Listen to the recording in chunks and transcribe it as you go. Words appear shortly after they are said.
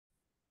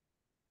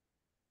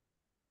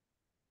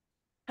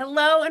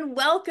Hello and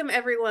welcome,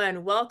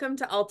 everyone. Welcome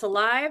to Alta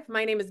Live.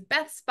 My name is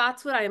Beth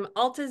Spotswood. I am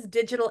Alta's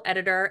digital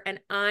editor,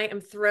 and I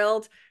am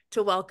thrilled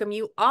to welcome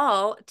you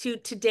all to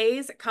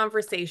today's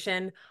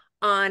conversation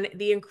on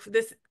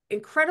this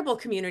incredible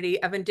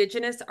community of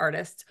Indigenous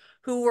artists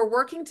who were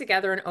working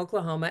together in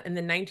Oklahoma in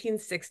the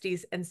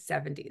 1960s and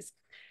 70s.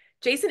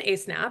 Jason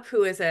Asenap,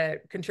 who is a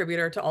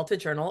contributor to Alta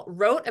Journal,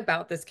 wrote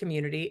about this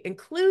community,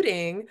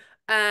 including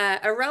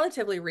a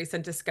relatively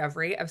recent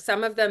discovery of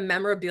some of the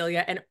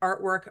memorabilia and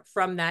artwork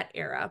from that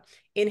era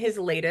in his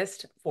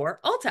latest for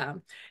Alta.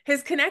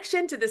 His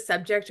connection to the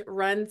subject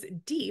runs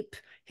deep.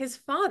 His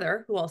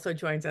father, who also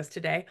joins us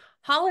today,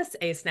 Hollis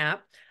Asenap,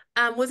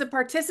 was a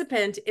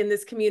participant in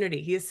this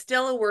community. He is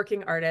still a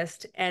working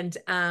artist, and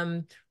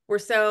we're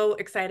so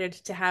excited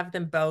to have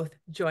them both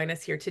join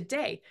us here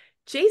today.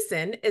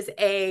 Jason is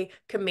a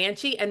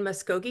Comanche and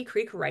Muskogee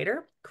Creek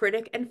writer,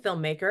 critic, and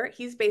filmmaker.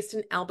 He's based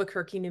in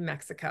Albuquerque, New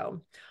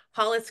Mexico.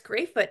 Hollis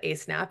Grayfoot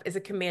Asenap is a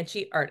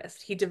Comanche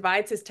artist. He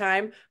divides his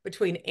time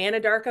between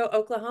Anadarko,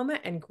 Oklahoma,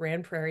 and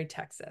Grand Prairie,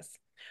 Texas.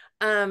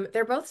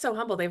 They're both so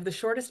humble. They have the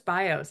shortest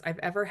bios I've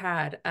ever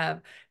had.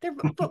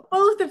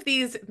 Both of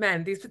these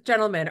men, these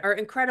gentlemen, are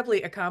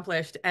incredibly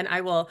accomplished, and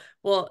I will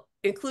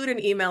include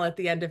an email at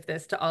the end of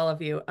this to all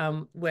of you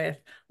with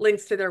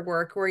links to their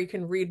work, where you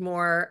can read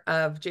more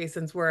of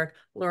Jason's work,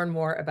 learn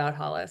more about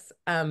Hollis.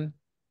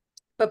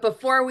 But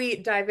before we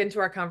dive into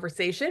our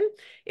conversation,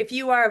 if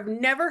you have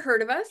never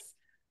heard of us,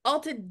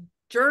 Alta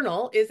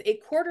Journal is a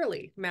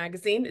quarterly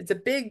magazine. It's a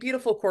big,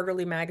 beautiful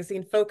quarterly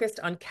magazine focused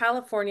on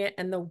California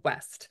and the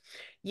West.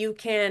 You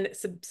can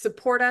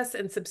support us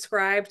and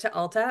subscribe to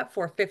Alta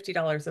for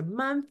 $50 a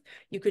month.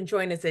 You can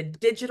join as a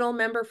digital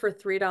member for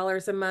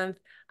 $3 a month,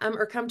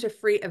 or come to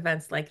free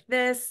events like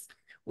this.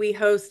 We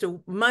host a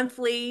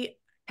monthly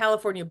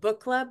California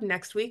book club.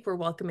 Next week, we're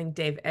welcoming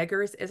Dave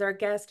Eggers as our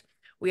guest.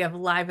 We have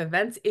live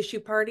events, issue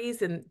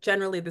parties, and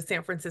generally the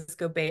San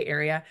Francisco Bay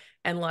Area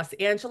and Los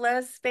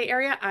Angeles Bay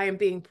Area. I am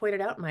being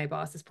pointed out, my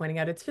boss is pointing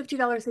out, it's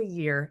 $50 a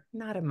year,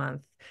 not a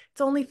month.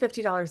 It's only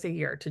 $50 a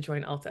year to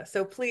join Alta.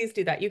 So please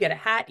do that. You get a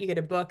hat, you get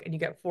a book, and you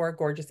get 4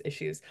 gorgeous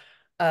issues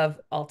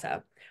of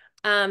Alta.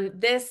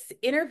 This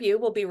interview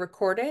will be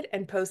recorded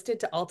and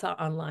posted to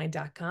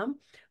altaonline.com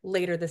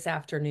later this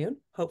afternoon,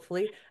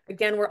 hopefully.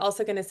 Again, we're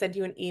also going to send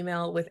you an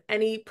email with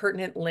any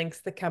pertinent links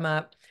that come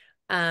up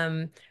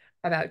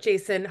about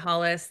Jason,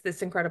 Hollis,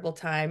 this incredible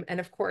time. And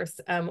of course,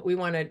 we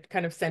want to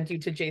kind of send you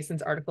to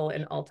Jason's article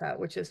in Alta,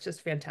 which is just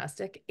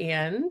fantastic.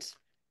 And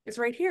it's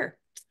right here.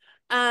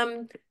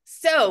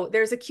 So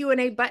there's a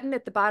Q&A button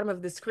at the bottom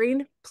of the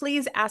screen.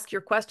 Please ask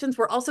your questions.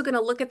 We're also going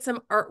to look at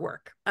some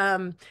artwork.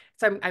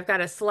 I've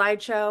got a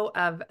slideshow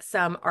of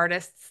some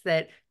artists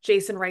that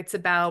Jason writes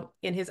about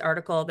in his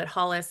article that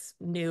Hollis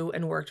knew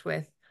and worked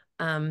with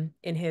in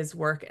his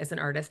work as an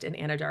artist in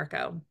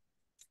Anadarko.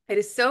 It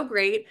is so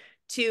great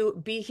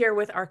to be here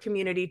with our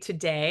community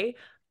today.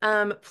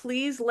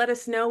 Please let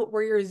us know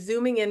where you're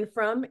zooming in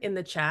from in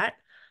the chat.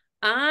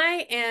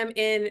 I am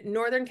in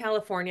Northern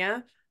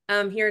California,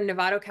 here in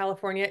Novato,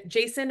 California.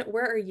 Jason,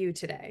 where are you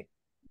today?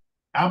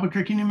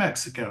 Albuquerque, New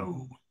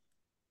Mexico.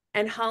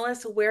 And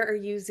Hollis, where are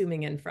you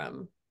zooming in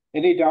from?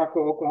 Anadarko,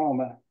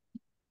 Oklahoma.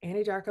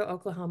 Anadarko,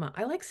 Oklahoma.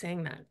 I like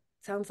saying that.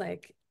 Sounds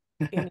like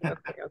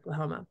Anadarko,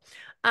 Oklahoma.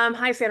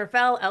 Hi, Santa Fe,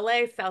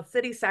 LA, South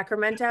City,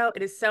 Sacramento.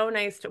 It is so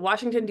nice to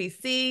Washington,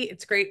 D.C.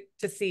 It's great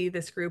to see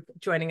this group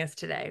joining us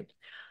today.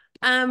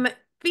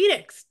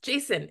 Phoenix,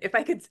 Jason, if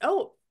I could,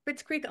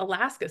 Fitz Creek,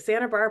 Alaska,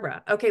 Santa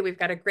Barbara. Okay, we've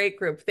got a great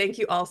group. Thank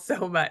you all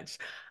so much.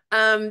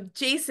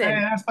 Jason. Hey,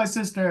 that's my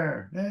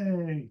sister.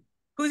 Hey.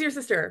 Who's your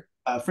sister?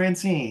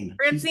 Francine.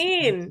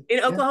 Francine in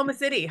Oklahoma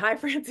City. Hi,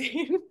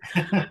 Francine.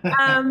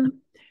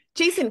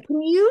 Jason,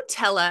 can you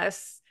tell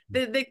us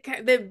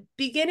the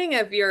beginning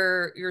of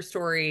your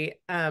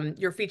story,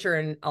 your feature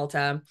in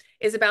Alta,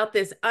 is about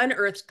this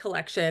unearthed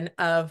collection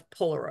of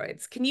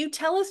Polaroids. Can you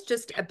tell us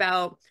just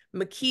about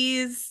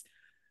McKee's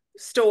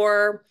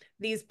store,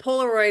 these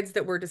Polaroids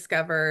that were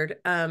discovered,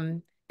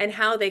 and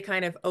how they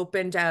kind of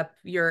opened up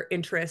your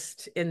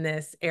interest in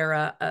this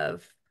era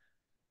of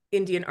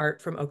Indian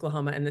art from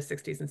Oklahoma in the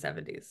 60s and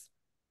 70s?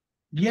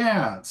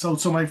 Yeah. So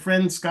my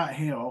friend Scott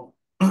Hale,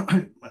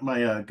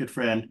 my good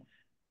friend,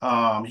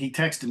 he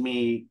texted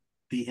me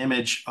the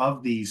image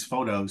of these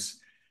photos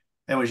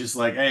and was just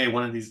like, "Hey,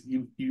 one of these,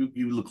 you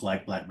look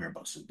like Black Bear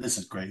Bosun. This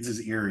is great. This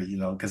is eerie,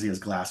 because he has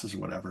glasses or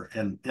whatever."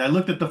 And I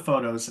looked at the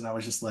photos and I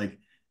was just like,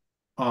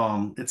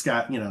 it's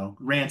got,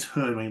 Rance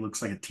Hood when he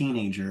looks like a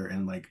teenager,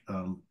 and like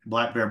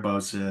Black Bear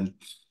Bosun.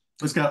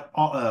 It's got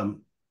all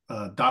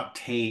Doc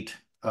Tate,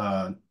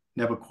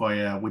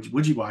 Nebuchadnezzar,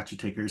 Would You Watch You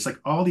Taker. It's like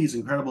all these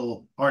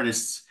incredible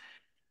artists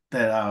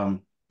that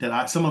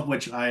some of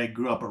which I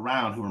grew up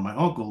around, who are my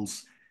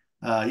uncles.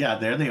 Yeah,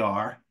 there they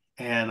are,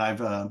 and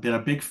I've been a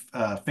big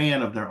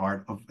fan of their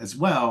art as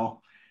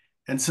well.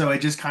 And so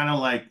it just kind of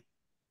like,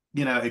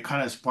 it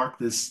kind of sparked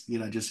this,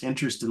 just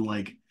interest in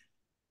like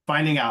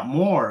finding out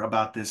more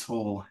about this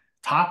whole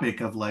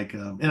topic of like,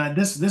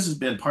 this has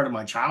been part of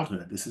my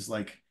childhood. This is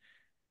like,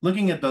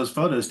 looking at those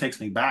photos takes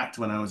me back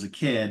to when I was a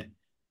kid.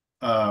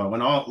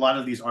 when a lot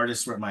of these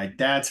artists were at my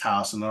dad's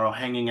house and they're all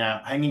hanging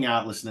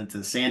out, listening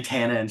to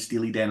Santana and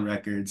Steely Dan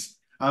records.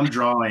 I'm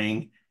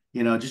drawing,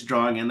 just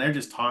drawing, and they're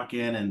just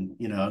talking and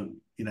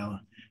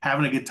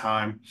having a good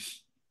time.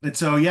 And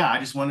so yeah, I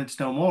just wanted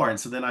to know more. And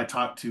so then I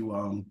talked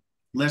to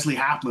Leslie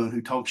Half Moon,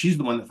 who told she's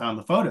the one that found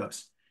the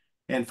photos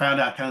and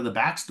found out kind of the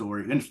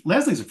backstory. And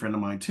Leslie's a friend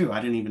of mine too.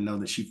 I didn't even know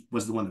that she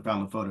was the one that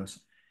found the photos.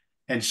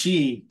 And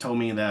she told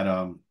me that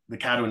the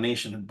Caddo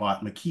Nation had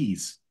bought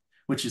McKee's,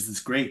 which is this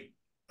great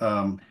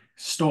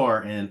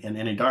store in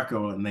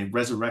Anadarko, and they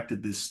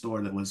resurrected this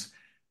store that was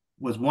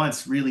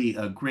once really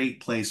a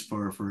great place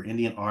for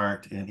Indian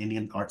art and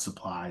Indian art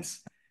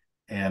supplies.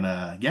 And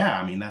yeah,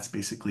 I mean that's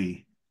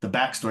basically the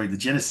backstory, the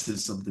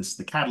genesis of this,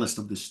 the catalyst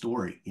of this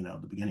story,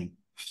 the beginning.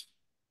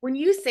 When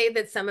you say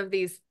that some of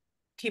these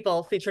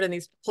people featured in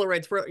these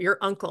Polaroids were your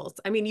uncles,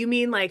 I mean, you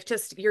mean like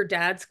just your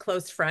dad's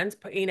close friends,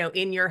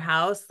 in your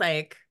house,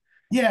 like.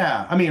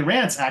 Yeah, I mean,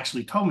 Rance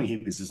actually told me he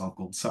was his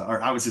uncle, so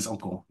or I was his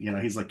uncle.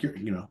 He's like,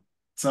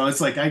 so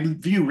it's like I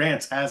view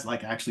Rance as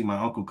like actually my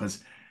uncle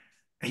because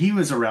he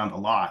was around a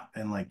lot,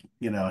 and like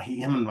him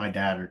and my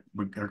dad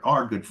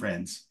are good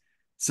friends.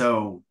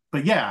 So,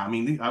 but yeah, I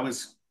mean, I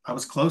was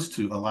close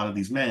to a lot of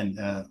these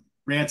men,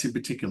 Rance in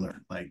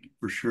particular, like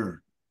for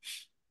sure.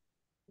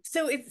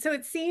 So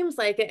it seems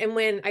like, and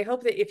when I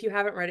hope that if you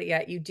haven't read it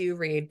yet, you do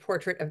read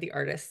Portrait of the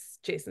Artist,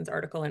 Jason's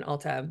article in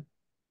Alta,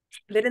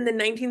 that in the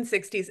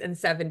 1960s and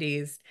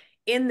 70s,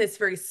 in this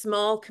very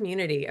small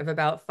community of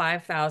about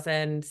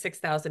 5,000,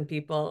 6,000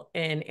 people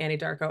in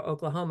Anadarko,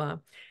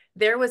 Oklahoma,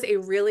 there was a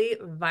really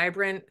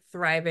vibrant,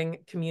 thriving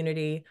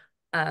community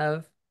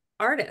of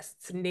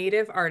artists,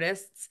 Native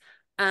artists,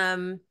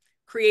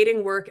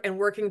 creating work and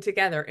working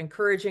together,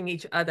 encouraging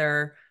each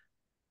other.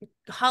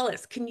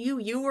 Hollis,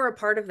 you were a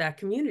part of that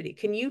community.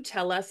 Can you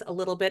tell us a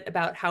little bit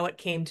about how it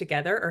came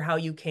together or how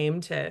you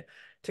came to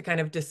kind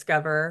of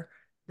discover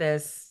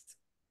this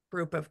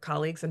group of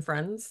colleagues and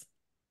friends?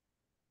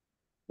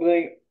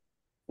 Well,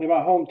 in my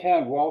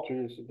hometown,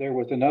 Walters, there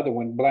was another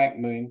one, Black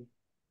Moon,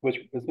 which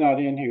was not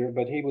in here,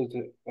 but he was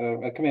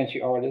a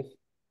Comanche artist.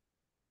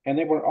 And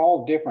they were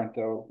all different,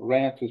 though.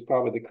 Rance was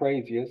probably the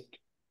craziest,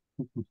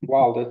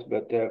 wildest,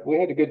 but we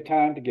had a good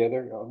time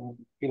together.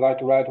 He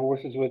liked to ride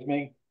horses with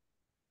me.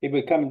 He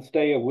would come and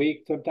stay a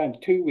week, sometimes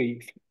 2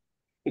 weeks,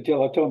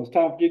 until I told him it's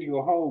time for you to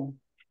go home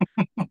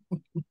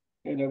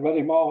and run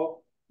him off.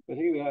 But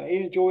he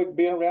enjoyed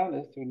being around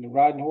us and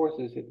riding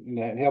horses,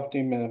 and helped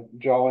him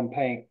draw and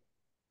paint.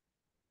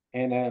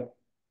 And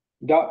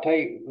Doc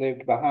Tate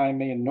lived behind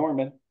me in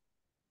Norman,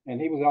 and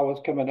he was always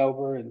coming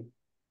over, and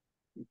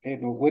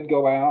would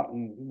go out,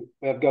 and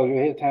we'd go to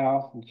his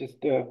house, and just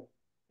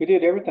we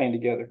did everything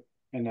together.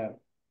 And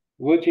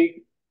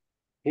Woodgie,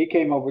 he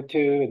came over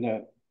too,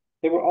 and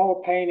they were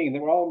all painting. They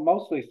were all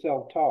mostly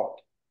self-taught,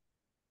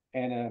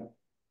 and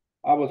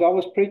I was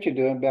always preaching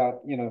to them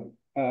about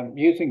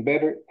using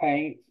better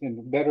paints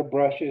and better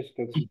brushes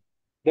because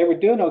they were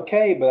doing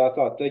okay, but I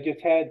thought they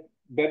just had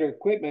better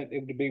equipment.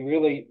 It would be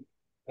really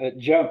a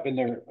jump in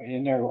their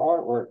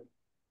artwork.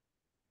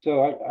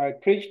 So I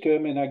preached to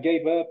him, and I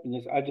gave up, and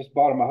I just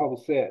bought him a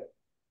whole set.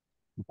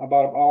 I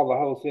bought him all the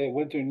whole set,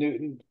 Winsor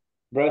Newton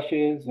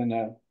brushes, and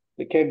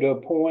it came to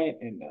a point,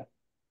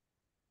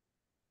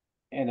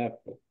 and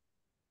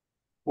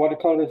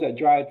watercolors that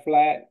dried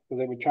flat because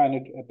they were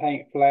trying to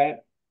paint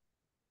flat.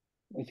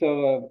 And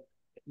so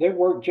their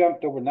work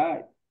jumped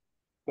overnight.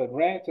 But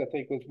Rance, I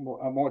think, was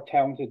more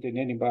talented than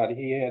anybody.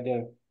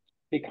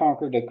 He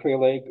conquered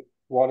acrylic,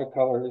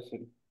 watercolors,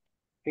 and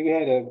he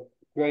had a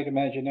great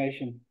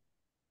imagination.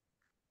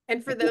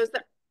 And for those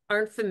that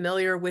aren't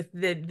familiar with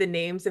the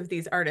names of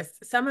these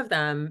artists, some of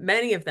them,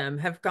 many of them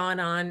have gone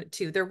on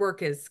to, their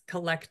work is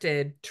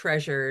collected,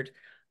 treasured,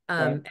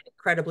 Right.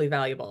 incredibly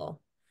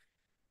valuable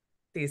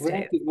these days.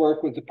 Rance's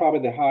work was probably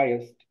the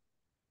highest.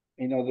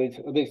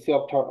 These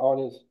self-taught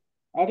artists.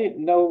 I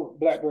didn't know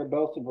Blackbird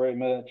Bolson very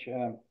much.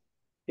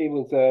 He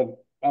was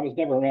I was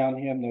never around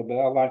him though, but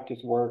I liked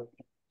his work,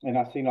 and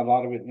I've seen a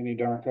lot of it in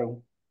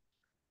Anadarko.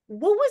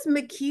 What was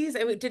McKee's?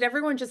 I mean, did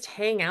everyone just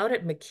hang out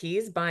at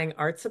McKee's buying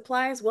art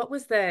supplies? What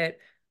was that?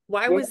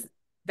 Why Well, was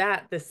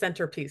that the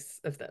centerpiece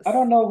of I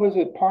don't this? know, was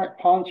it part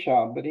pawn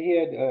shop, but he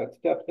had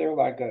stuff there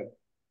like a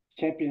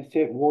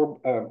championship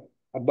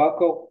a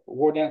buckle,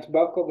 war dance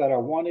buckle that I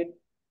wanted,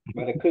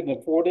 but I couldn't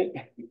afford it.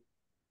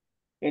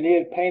 And he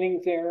had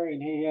paintings there,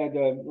 and he had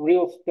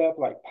real stuff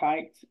like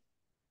pipes,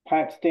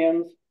 pipe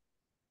stems.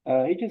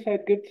 He just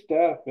had good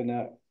stuff, and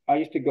I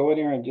used to go in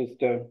there and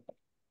just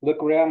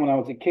look around when I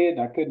was a kid,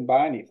 and I couldn't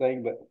buy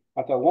anything. But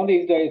I thought one of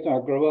these days when I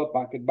grow up,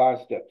 I could buy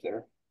stuff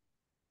there.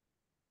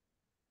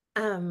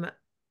 Um,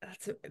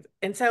 that's,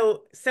 and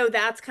so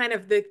that's kind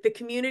of the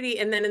community,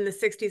 and then in the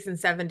 60s and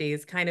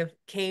 70s kind of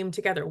came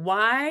together.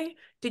 Why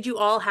did you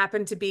all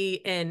happen to be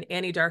in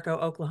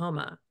Anadarko,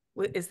 Oklahoma?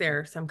 Is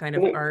there some kind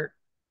of But art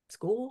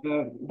school?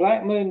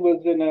 Black Moon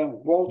was in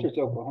Walters,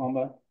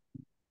 Oklahoma,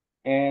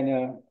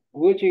 and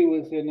Woodgie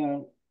was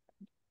in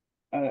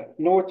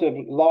north of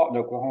Lawton,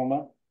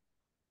 Oklahoma.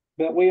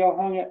 But we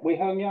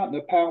hung out in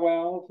the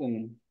powwows,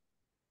 and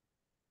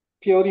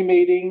peyote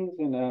meetings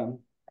and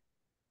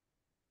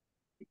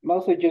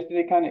mostly just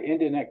any kind of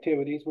Indian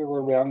activities. We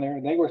were around there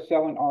and they were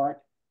selling art.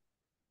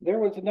 There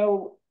was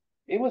no,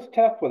 it was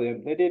tough for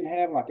them. They didn't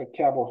have like a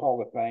Cowboy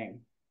Hall of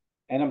Fame.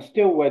 And I'm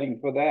still waiting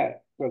for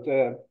that because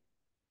the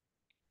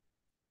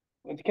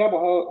Cowboy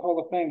Hall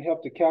of Fame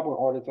helped the cowboy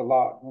artists a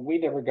lot, and we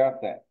never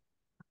got that.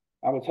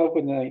 I was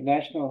hoping the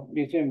National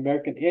Museum of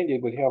American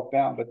Indian would help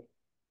out, but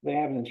they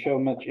haven't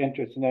shown much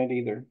interest in that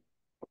either.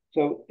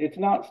 So it's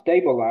not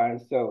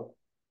stabilized. So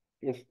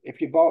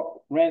if you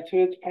bought Rance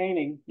Hood's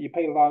painting, you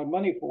paid a lot of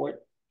money for it,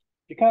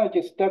 you kind of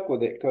just stuck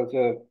with it because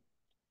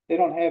they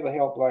don't have a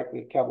help like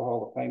the Cowboy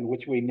Hall of Fame,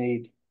 which we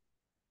need.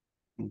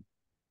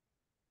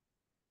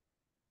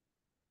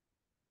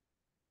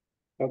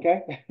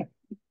 Okay.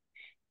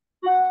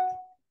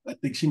 I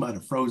think she might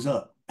have froze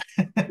up.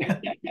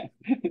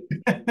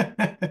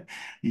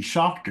 You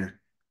shocked her.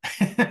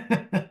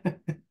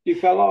 You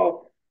fell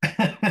off.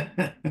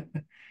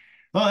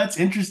 Well, that's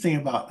interesting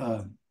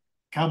about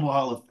Cowboy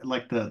Hall of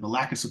like the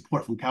lack of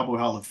support from Cowboy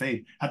Hall of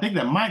Fame. I think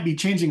that might be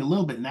changing a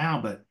little bit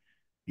now, but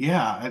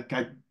yeah,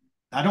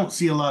 I don't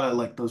see a lot of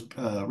like those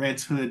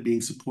Rance Hood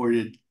being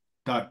supported,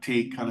 Doc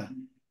Tate kind of the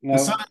No.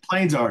 Southern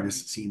Plains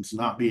artist seems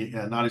not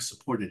as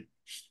supported.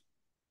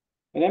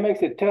 And that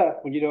makes it tough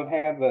when you don't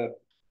have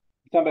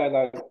somebody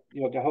like,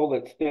 to hold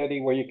it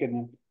steady where you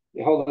can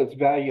hold its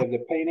value of the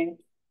painting.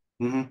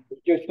 Mm-hmm.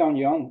 Just on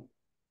your own.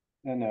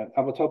 And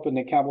I was hoping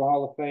the Cowboy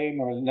Hall of Fame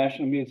or the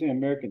National Museum of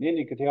American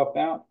Indian could help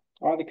out,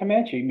 or the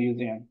Comanche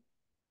Museum.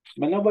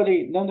 But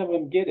none of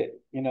them get it,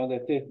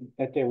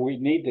 we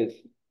need this,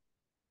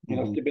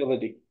 Mm-hmm.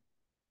 stability,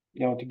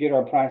 to get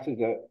our prices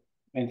up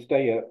and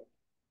stay up.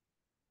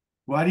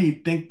 Why do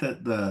you think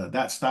that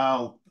that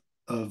style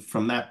of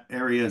from that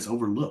area is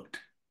overlooked?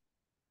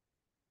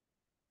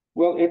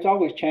 Well, it's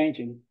always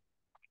changing.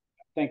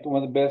 I think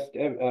one of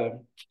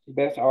the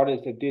best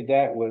artists that did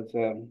that was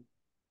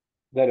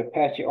that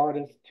Apache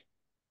artist.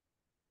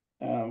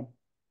 Um,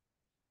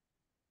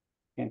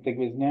 can't think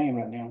of his name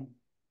right now.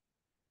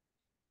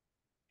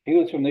 He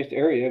was from this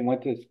area and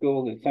went to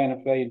school in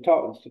Santa Fe and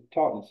taught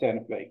in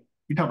Santa Fe.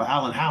 You talk about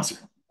Alan Hauser.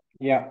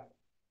 Yeah.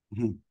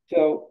 Mm-hmm.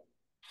 So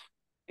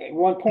at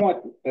one point,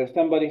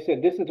 somebody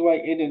said, this is the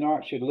way Indian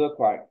art should look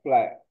like,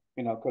 flat,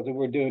 because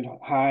we're doing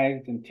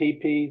hides and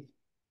teepees.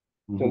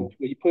 Mm-hmm. So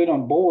when you put it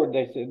on board,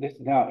 they said, this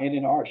is how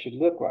Indian art should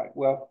look like.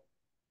 Well,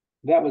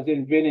 that was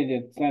invented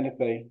in Santa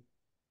Fe.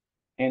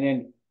 And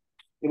then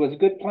it was a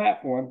good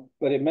platform,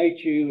 but it made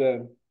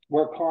you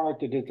work hard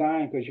to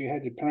design because you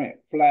had to print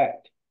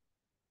flat.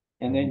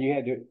 And then you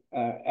had to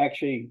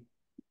actually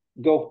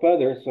go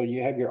further so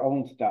you have your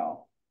own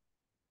style.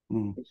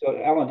 Mm-hmm. So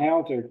Alan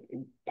Hauser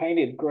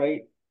painted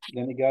great.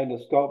 Then he got into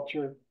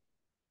sculpture,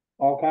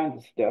 all kinds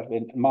of stuff,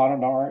 and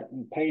modern art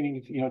and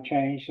paintings,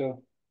 change.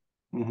 So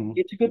Mm-hmm.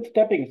 it's a good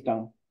stepping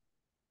stone.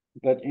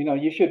 But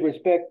you should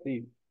respect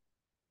the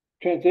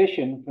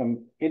transition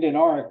from Indian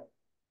art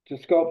to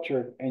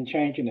sculpture and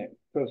changing it.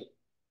 Because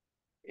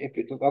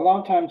a lot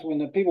of times when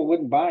the people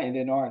wouldn't buy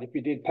Indian art, if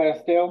you did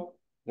pastel,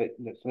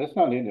 that's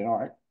not Indian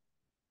art.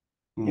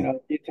 Mm-hmm.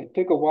 It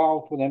took a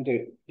while for them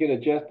to get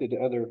adjusted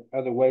to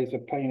other ways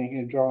of painting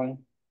and drawing.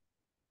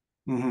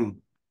 Mm-hmm.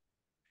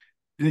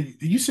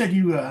 You said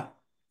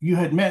you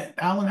had met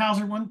Alan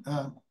Hauser one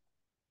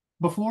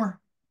before?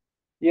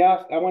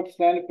 Yeah, I went to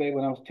Santa Fe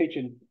when I was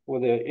teaching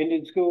for the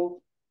Indian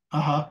school,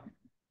 Uh-huh.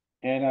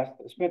 and I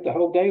spent the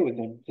whole day with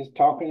him, just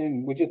talking,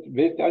 and we just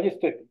visited. I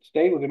just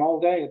stayed with him all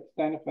day at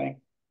Santa Fe.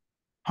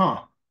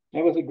 Huh.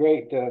 It was a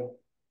great,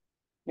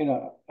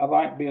 I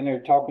liked being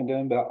there talking to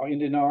him about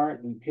Indian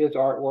art and his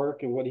artwork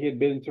and what he had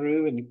been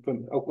through, and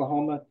from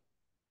Oklahoma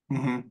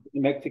Mm-hmm.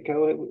 to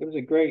Mexico. It was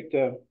a great.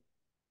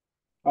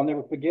 I'll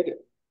never forget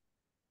it.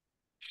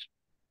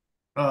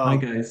 Hi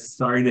guys,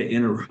 sorry to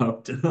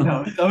interrupt.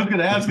 No,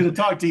 I was gonna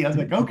talk to you. I was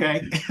like,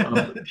 okay.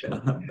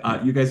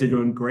 You guys are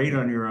doing great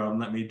on your own.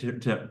 Let me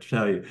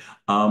tell you.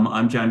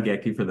 I'm John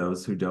Gecky. For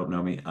those who don't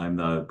know me, I'm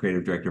the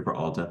creative director for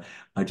Alta.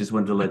 I just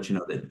wanted to let you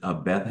know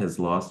that Beth has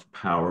lost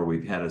power.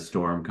 We've had a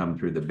storm come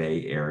through the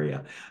Bay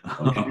Area.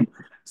 Okay.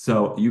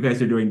 So you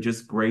guys are doing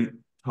just great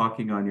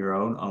talking on your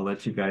own. I'll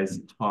let you guys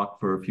talk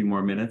for a few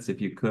more minutes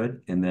if you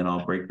could, and then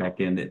I'll break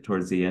back in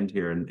towards the end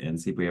here and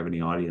see if we have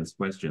any audience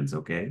questions,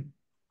 okay?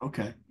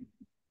 Okay.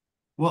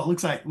 Well, it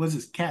looks like, was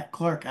it Kat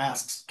Clark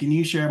asks, can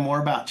you share more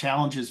about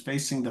challenges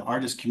facing the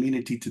artist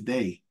community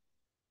today?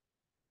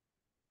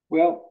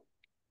 Well,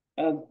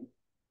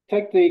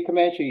 take the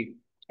Comanche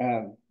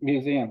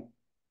Museum.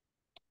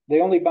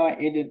 They only buy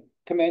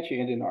Comanche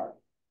Indian art,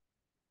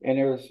 and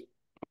there's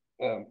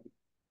um,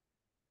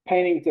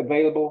 paintings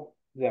available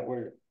that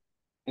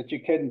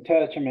you couldn't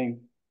touch. I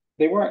mean,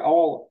 they weren't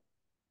all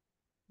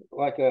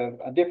like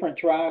a different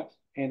tribes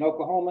in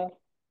Oklahoma.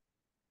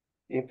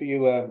 If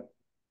you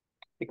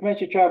the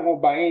Comanche tribe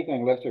won't buy anything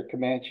unless they're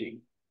Comanche,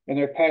 and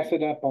they're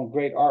passing up on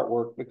great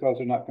artwork because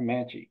they're not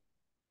Comanche.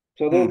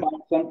 So they'll Hmm. buy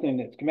something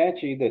that's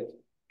Comanche that's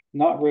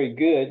not very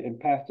good and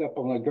pass up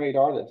on a great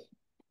artist.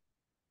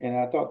 And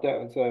I thought that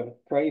was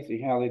crazy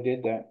how they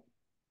did that.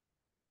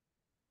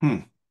 Hmm.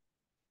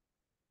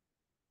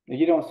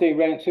 You don't see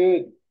Rance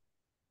Hood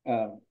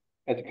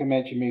at the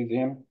Comanche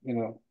Museum.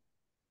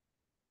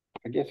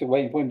 I guess they're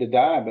waiting for him to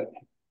die, but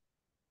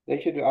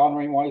they should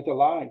honor him while he's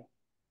alive.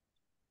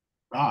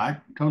 Oh, I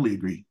totally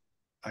agree.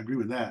 I agree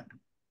with that.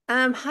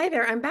 Hi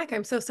there, I'm back.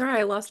 I'm so sorry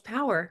I lost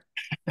power.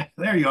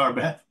 There you are,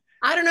 Beth.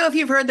 I don't know if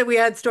you've heard that we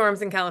had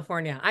storms in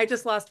California. I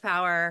just lost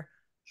power.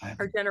 I,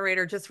 Our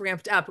generator just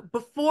ramped up.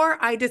 Before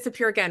I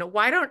disappear again,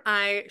 why don't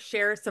I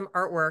share some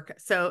artwork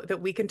so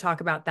that we can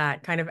talk about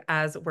that kind of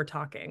as we're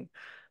talking,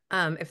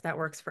 if that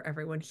works for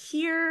everyone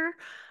here.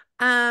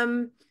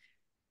 Um,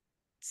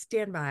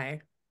 stand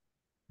by.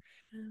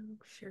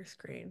 Share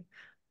screen.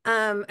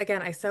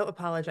 Again, I so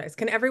apologize.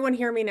 Can everyone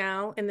hear me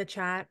now in the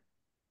chat?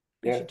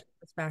 I Yes. should turn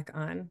this back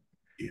on.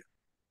 yeah.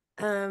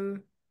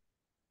 Um,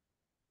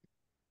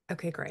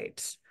 okay,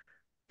 great.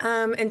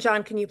 And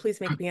John, can you please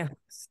make me a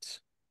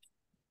host?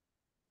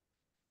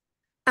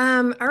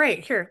 All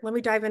right, here, let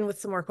me dive in with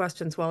some more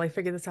questions while I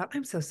figure this out.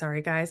 I'm so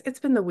sorry, guys. It's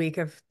been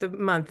the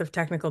month of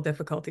technical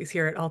difficulties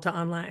here at Alta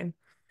Online.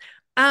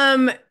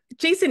 Um,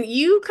 Jason,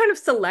 you kind of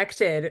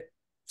selected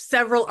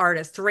several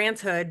artists,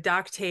 Rance Hood,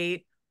 Doc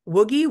Tate,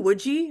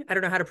 Woogie, I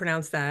don't know how to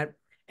pronounce that,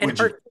 and Would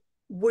you?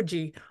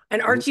 Woodgie,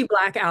 and Mhm. Archie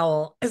Black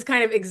Owl as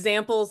kind of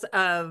examples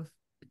of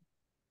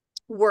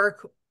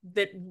work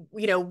that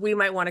we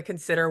might want to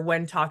consider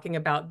when talking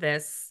about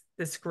this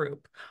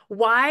group.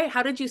 Why?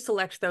 How did you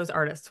select those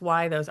artists?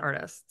 Why those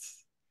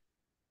artists?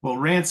 Well,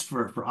 Rance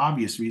for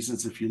obvious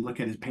reasons. If you look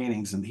at his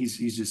paintings, and he's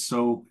just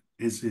so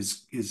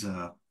his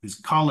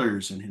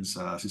colors and his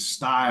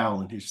style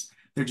and his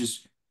they're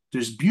just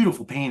there's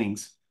beautiful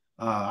paintings.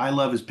 I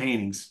love his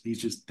paintings.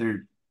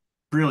 They're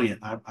brilliant.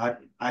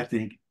 I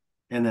think.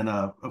 And then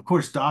of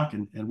course Doc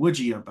and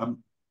Woodgie.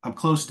 I'm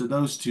close to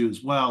those two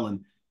as well,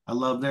 and I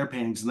love their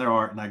paintings and their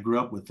art, and I grew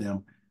up with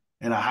them,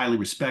 and I highly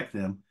respect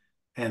them.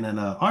 And then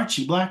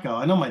Archie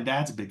Blackout. I know my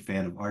dad's a big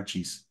fan of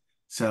Archie's.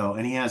 So,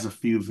 and he has a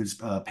few of his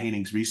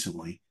paintings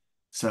recently.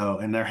 So,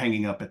 and they're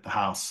hanging up at the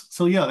house.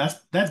 So, yeah,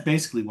 that's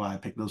basically why I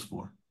picked those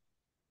four.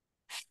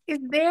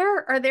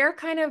 Are there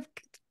kind of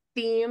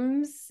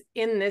themes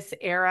in this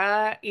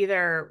era,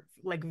 either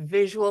like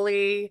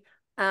visually,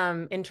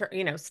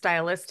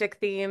 stylistic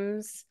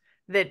themes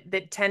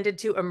that tended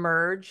to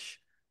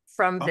emerge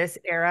from Oh, this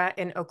era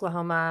in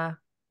Oklahoma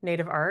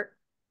Native art?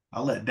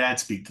 I'll let Dad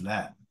speak to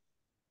that.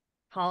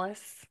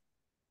 Hollis?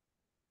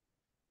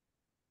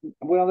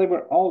 Well, they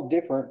were all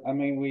different. I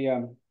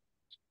mean,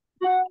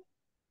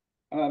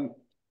 um,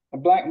 a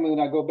Black Moon.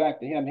 I go back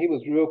to him. He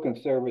was real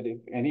conservative,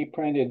 and he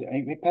painted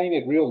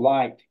real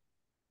light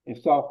and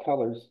soft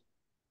colors.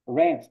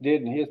 Rance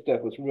did, and his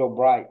stuff was real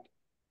bright,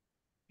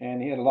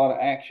 and he had a lot of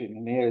action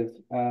in his.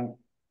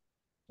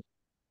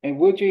 And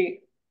Woodgie,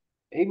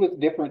 he was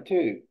different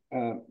too.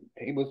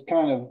 He was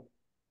kind of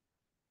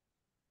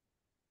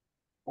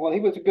well, he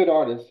was a good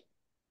artist,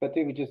 but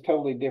he was just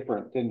totally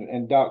different.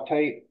 And Doc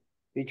Tate,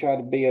 he tried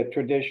to be a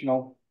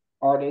traditional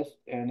artist,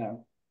 and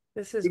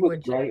This he is was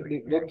Woodgie great. right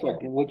It here. looks like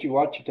Would You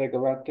Watch It Take her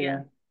right Yeah,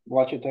 there.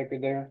 Watch It Take her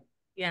there.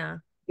 yeah.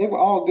 They were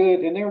all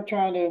good, and they were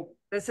trying to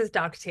This is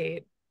Doc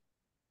Tate.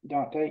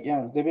 Doc Tate,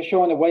 yeah, they were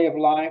showing the way of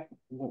life,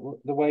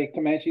 the way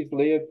Comanches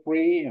lived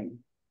free and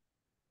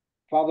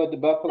followed the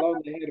buffalo.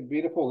 And they had a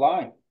beautiful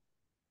life,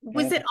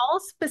 Was and it all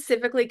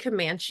specifically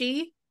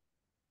Comanche?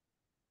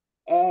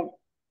 uh,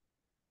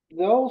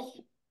 those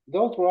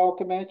those were all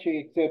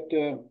Comanche except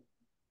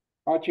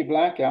Archie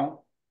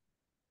Blackout.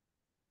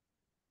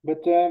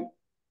 But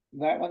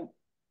that one,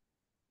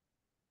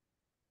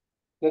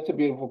 that's a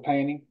beautiful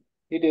painting.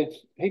 He did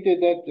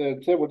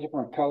that several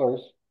different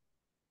colors.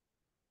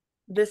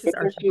 This is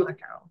But there's Archie just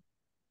Blackout.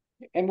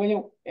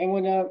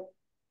 when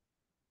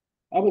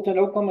I was in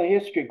Oklahoma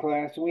history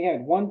class and we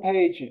had one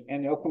page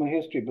in the Oklahoma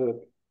history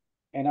book,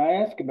 and I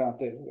asked about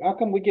that. How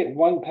come we get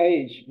one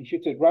page? And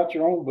she said, "Write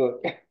your own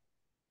book."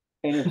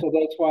 And so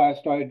that's why I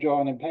started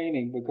drawing and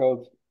painting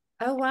because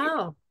Oh,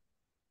 wow.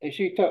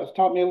 she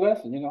taught me a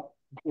lesson.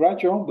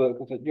 Write your own book.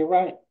 I said, "You're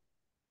right."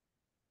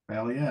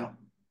 Hell yeah.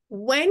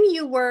 When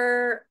you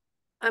were,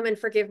 and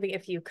forgive me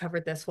if you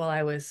covered this while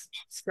I was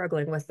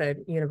struggling with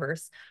the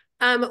universe.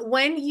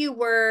 When you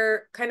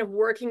were kind of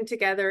working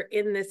together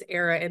in this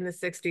era, in the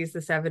 60s,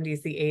 the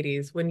 70s, the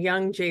 80s, when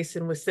young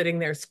Jason was sitting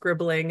there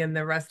scribbling and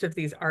the rest of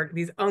these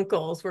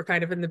uncles were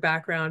kind of in the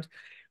background,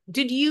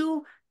 did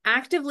you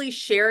actively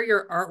share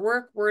your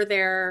artwork? Were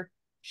there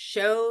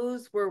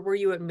shows? Were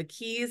you at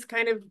McKee's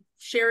kind of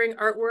sharing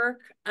artwork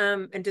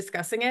and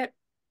discussing it?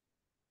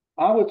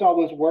 I was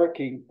always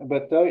working,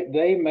 but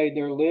they made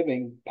their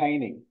living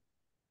painting.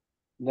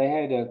 They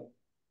had a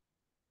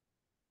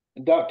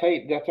Doc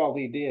Tate. That's all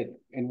he did.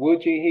 And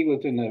Woodgie, he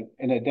was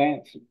in a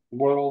dance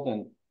world,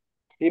 and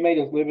he made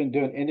his living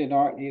doing Indian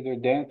art, either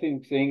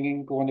dancing,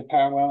 singing, going to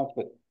powwows.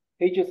 But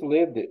he just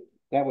lived it.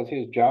 That was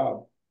his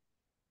job.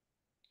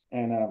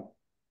 And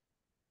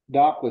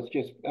Doc was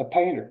just a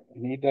painter,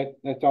 and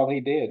that's all he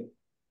did.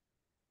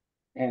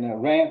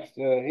 And Rance,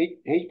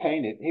 he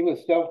painted. He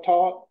was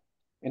self-taught,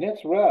 and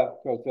it's rough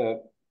because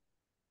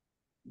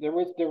there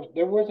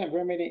wasn't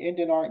very many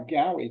Indian art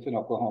galleries in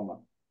Oklahoma.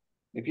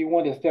 If you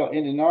wanted to sell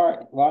Indian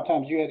art, a lot of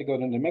times you had to go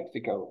to New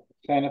Mexico,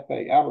 Santa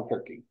Fe,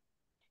 Albuquerque.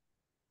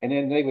 And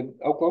then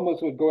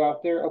Oklahomans would go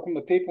out there,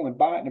 Oklahoma people would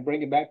buy it and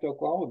bring it back to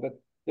Oklahoma, but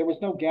there was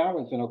no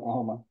galleries in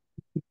Oklahoma.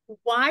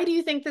 Why do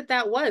you think that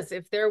that was?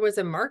 If there was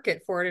a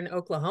market for it in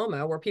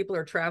Oklahoma where people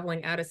are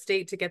traveling out of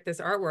state to get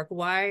this artwork,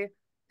 why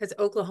has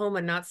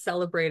Oklahoma not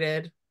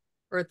celebrated,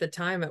 or at the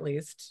time at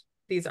least,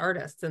 these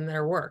artists and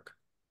their work?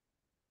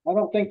 I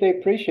don't think they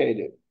appreciated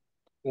it.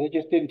 They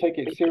just didn't take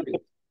it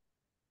serious.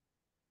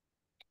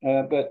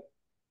 But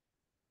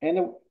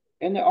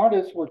and the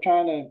artists were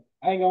trying to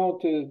hang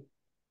on to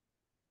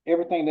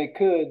everything they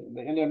could.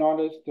 The Indian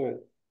artists,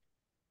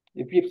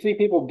 if you see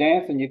people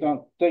dancing, you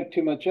don't think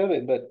too much of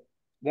it. But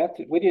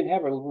we didn't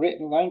have a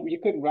written language. You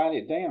couldn't write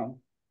it down.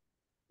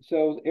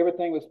 So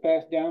everything was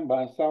passed down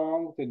by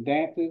songs and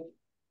dances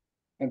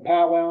and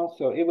powwows.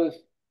 So it was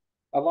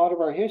a lot of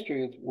our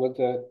history was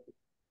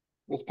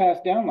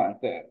passed down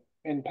like that.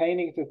 And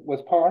paintings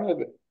was part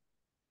of it.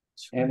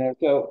 Right. And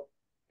so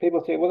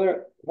people say, well,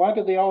 why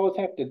do they always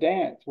have to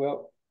dance?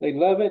 Well, they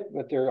love it,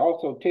 but they're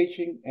also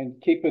teaching and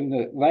keeping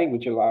the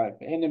language alive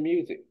and the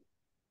music.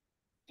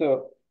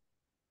 So,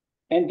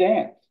 and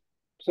dance.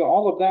 So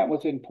all of that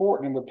was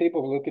important. And when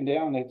people were looking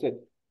down, they said,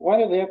 why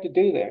do they have to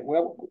do that?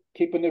 Well,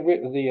 keeping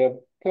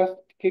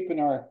keeping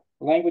our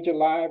language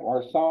alive,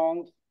 our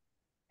songs,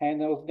 hand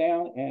those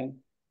down, and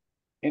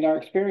in our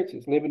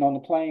experiences living on the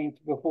plains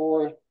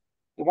before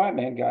the white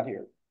man got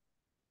here.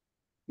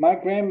 My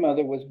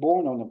grandmother was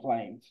born on the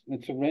plains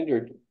and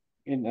surrendered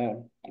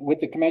with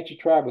the Comanche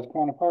tribe with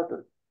Quanah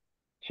Parker.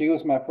 She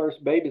was my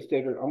first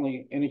babysitter,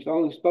 and she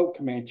only spoke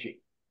Comanche.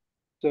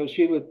 So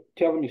she would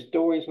tell me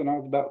stories when I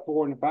was about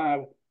 4 and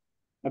 5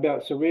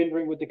 about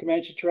surrendering with the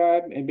Comanche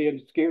tribe and being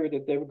scared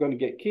that they were going to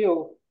get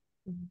killed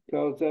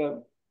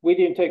because we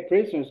didn't take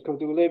prisoners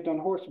because we lived on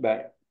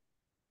horseback.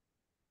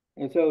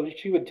 And so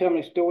she would tell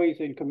me stories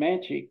in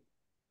Comanche,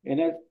 and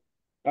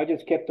I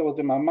just kept those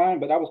in my mind,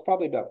 but I was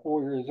probably about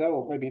 4 years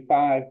old, maybe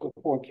 5,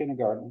 before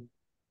kindergarten.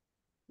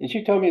 And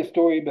she told me a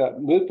story about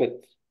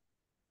Mupits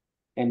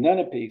and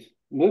Nunapis.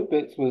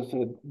 Mupits was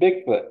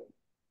Bigfoot.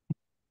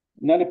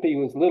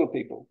 Nunapi was little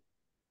people.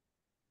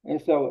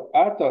 And so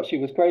I thought she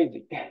was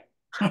crazy.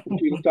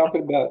 She was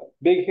talking about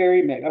big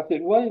hairy men. I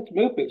said, what is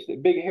Mupits, the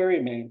big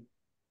hairy man?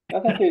 I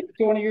think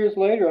 20 years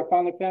later, I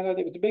finally found out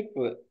it was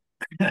Bigfoot.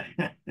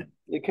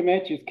 The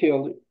Comanches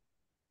killed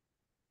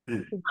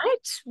it. What?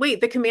 Wait,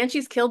 the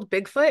Comanches killed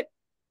Bigfoot?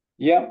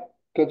 Yeah,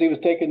 because he was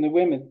taking the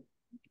women.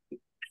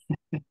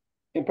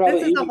 And probably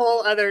this is a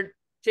whole other,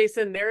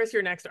 Jason, there's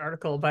your next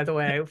article, by the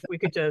way. If we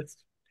could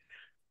just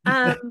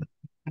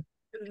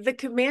the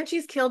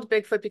Comanches killed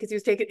Bigfoot because he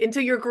was taken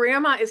into your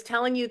grandma is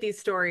telling you these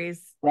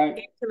stories, right?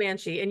 In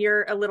Comanche, and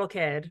you're a little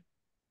kid.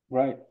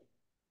 Right.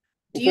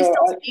 Do you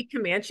still speak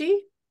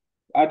Comanche?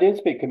 I did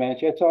speak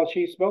Comanche. That's all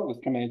she spoke was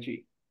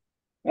Comanche.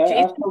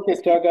 I spoke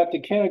it till I got to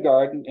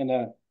kindergarten,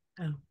 and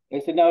they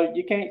said, no,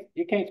 you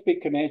can't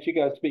speak Comanche, you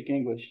gotta speak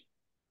English.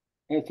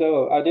 And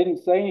so I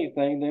didn't say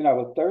anything. Then I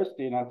was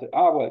thirsty, and I said,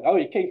 oh,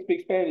 you can't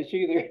speak Spanish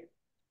either.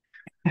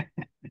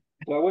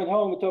 So I went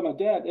home and told my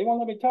dad, they won't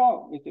let me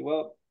talk. He said,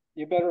 well,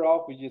 you're better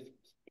off if you just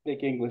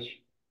speak English.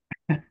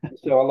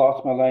 So I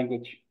lost my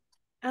language.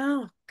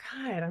 Oh,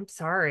 God, I'm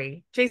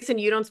sorry. Jason,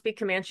 you don't speak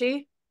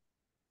Comanche?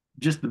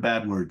 Just the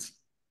bad words.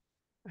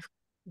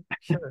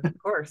 Sure, of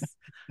course.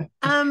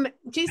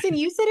 Jason,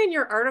 you said in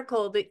your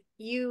article that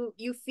you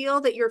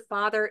feel that your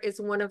father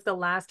is one of the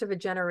last of a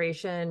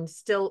generation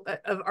still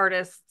of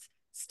artists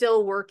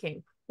still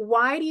working.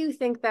 Why do you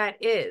think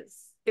that is?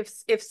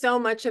 If so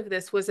much of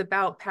this was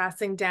about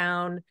passing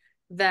down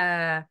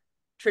the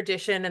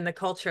tradition and the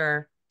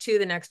culture to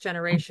the next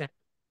generation?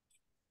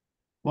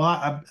 Well,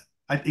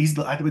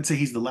 I would say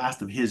he's the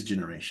last of his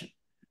generation.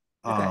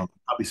 Okay.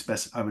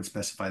 I would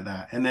specify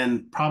that, and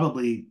then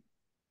probably,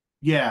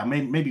 yeah,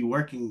 maybe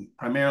working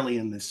primarily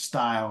in this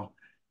style,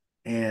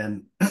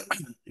 and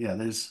yeah,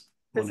 this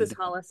is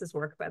Hollis's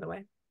work, by the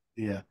way.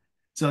 Yeah,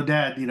 so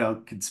Dad,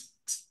 could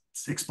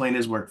explain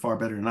his work far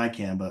better than I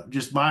can, but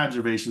just my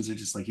observations are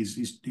just like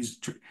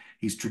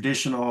he's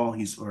traditional.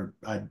 Or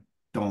I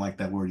don't like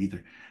that word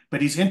either,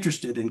 but he's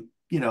interested in,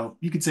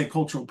 you could say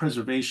cultural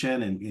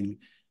preservation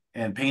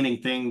and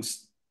painting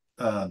things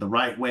the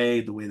right way,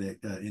 the way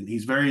that and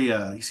he's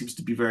he seems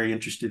to be very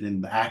interested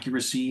in the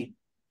accuracy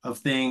of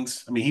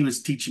things. I mean, he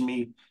was teaching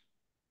me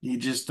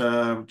just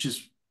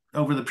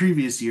over the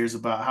previous years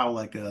about how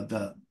like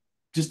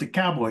just a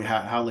cowboy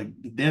hat, how like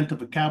the dent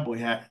of a cowboy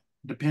hat,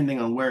 depending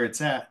on where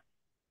it's at,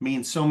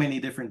 means so many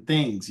different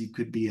things. You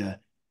could be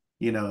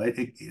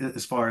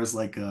as far as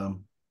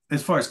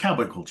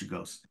cowboy culture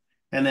goes,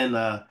 and then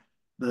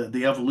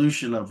the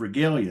evolution of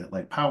regalia,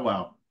 like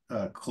powwow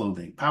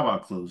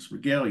clothes,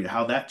 regalia,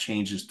 how that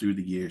changes through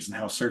the years, and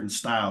how certain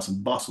styles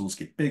and bustles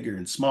get bigger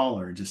and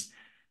smaller, just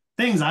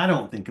things I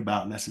don't think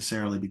about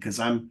necessarily because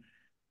I'm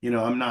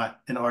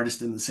not an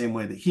artist in the same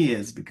way that he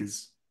is,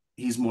 because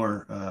he's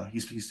more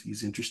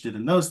he's interested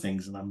in those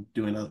things and I'm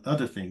doing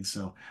other things.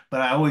 So, but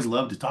I always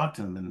love to talk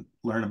to him and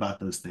learn about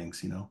those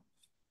things.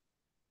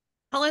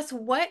 Hollis,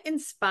 what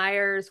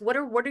inspires, what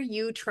are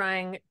you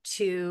trying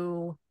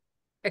to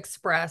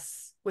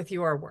express with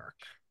your work?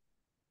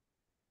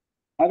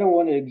 I don't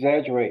want to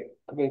exaggerate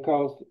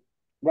because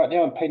right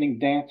now I'm painting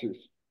dancers,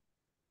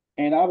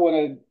 and I want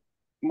to.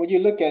 When you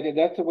look at it,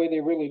 that's the way they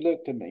really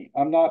look to me.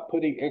 I'm not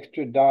putting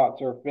extra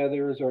dots or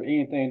feathers or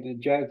anything to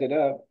jazz it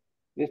up.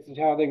 This is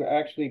how they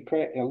actually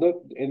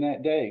look in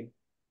that day.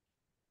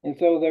 And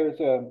so there's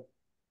a,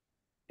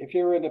 if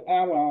you're in the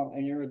powwow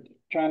and you're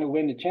trying to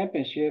win the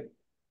championship,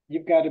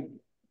 you've got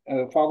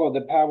to follow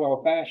the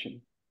powwow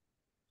fashion.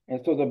 And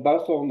so the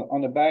bustle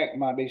on the back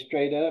might be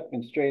straight up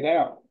and straight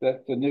out.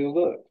 That's the new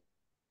look.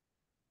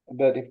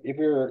 But if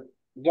you're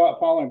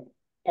not following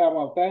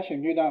powwow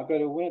fashion, you're not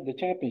going to win the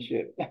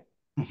championship.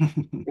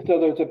 So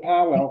there's a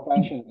powwow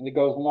fashion that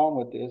goes along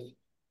with this.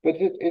 But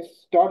it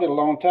started a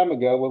long time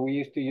ago when we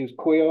used to use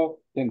quill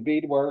and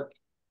beadwork,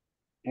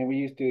 and we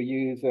used to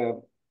use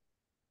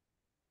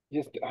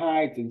just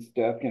hides and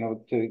stuff,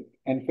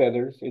 and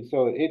feathers. And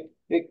so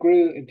it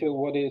grew into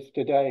what it is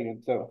today.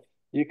 And so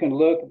you can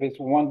look, if it's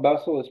one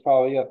bustle, it's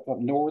probably up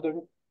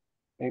northern,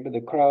 maybe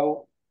the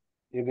Crow.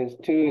 If it's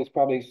two, it's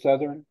probably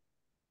southern.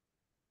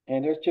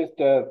 And there's just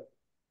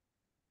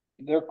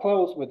they're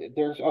close with it.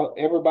 There's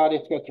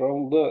everybody's got their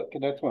own look,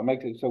 and that's what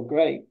makes it so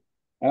great.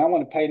 And I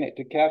want to paint it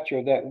to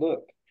capture that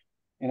look.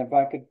 And if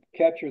I could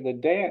capture the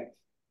dance,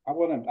 I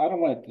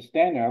don't want it to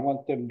stand there. I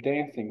want them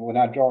dancing when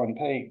I draw and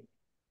paint.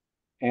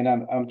 And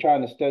I'm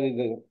trying to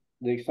study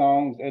the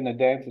songs and the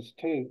dances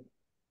too.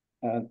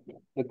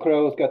 The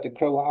Crow's got the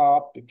crow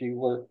hop. If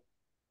you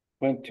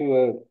went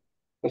to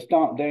a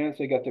stomp dance,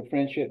 they got the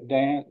friendship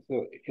dance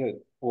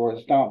or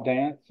a stomp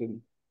dance,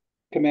 and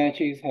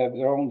Comanches have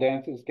their own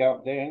dances,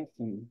 Scout dance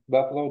and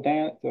Buffalo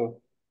dance.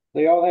 So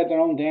they all have their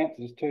own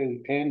dances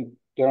too, and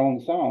their own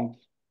songs.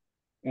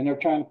 And they're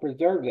trying to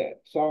preserve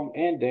that song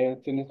and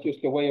dance, and it's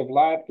just a way of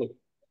life that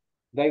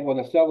they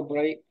want to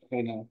celebrate.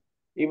 And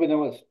even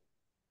though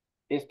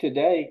it's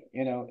today,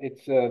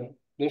 it's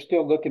they're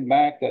still looking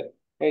back that,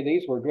 hey,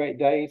 these were great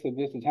days, and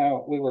this is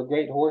how we were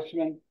great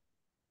horsemen,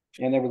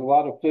 and there was a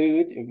lot of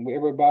food, and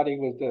everybody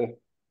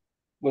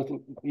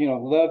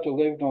loved to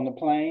live on the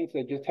plains.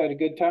 They just had a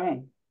good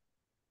time.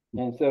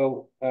 And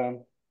so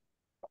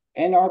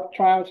and our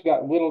tribes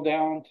got whittled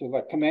down to,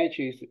 like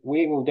Comanches,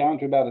 we were down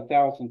to about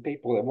 1,000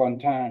 people at one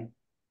time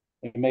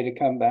and made a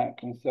comeback.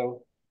 And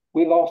so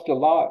we lost a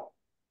lot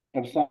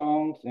of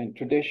songs and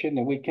tradition,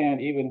 and we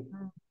can't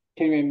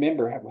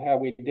remember how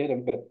we did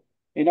them. But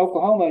in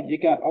Oklahoma, you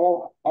got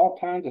all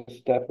kinds of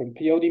stuff, from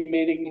peyote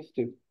meetings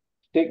to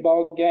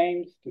stickball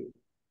games to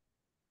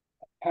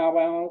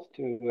powwows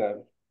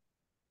to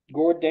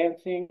gourd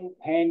dancing,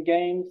 hand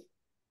games.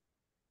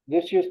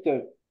 There's just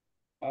a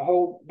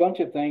whole bunch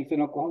of things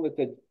in Oklahoma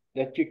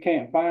that you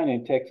can't find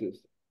in Texas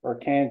or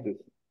Kansas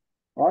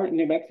or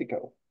New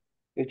Mexico.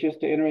 It's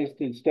just an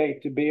interesting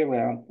state to be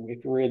around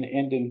if you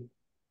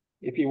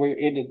were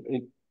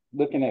into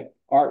looking at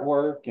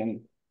artwork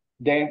and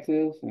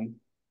dances and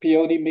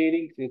peyote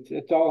meetings.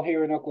 It's all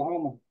here in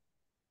Oklahoma.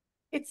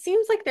 It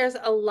seems like there's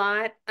a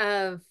lot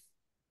of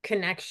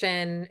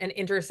connection and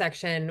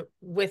intersection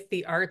with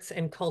the arts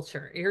and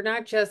culture. You're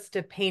not just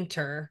a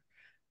painter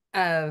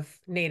of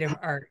Native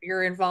art.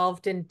 You're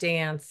involved in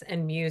dance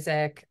and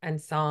music and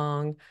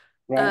song.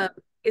 Right. Um,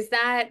 is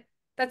that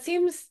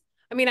seems,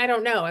 I mean, I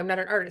don't know, I'm not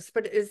an artist,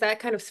 but is that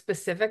kind of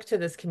specific to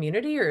this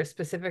community or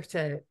specific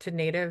to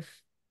Native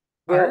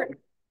Well, art?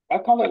 I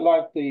call it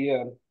like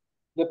the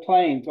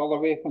plains, all the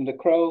way from the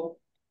Crow,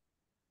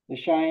 the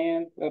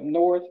Cheyenne up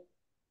north,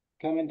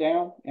 coming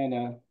down,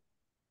 and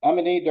I'm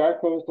in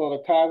Anadarko. There's a lot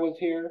of Kiowas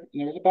here,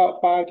 and there's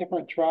about 5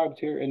 different tribes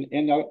here in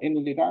the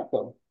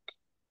Anadarko.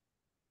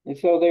 And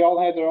so they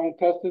all have their own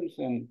customs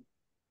and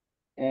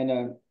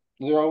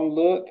their own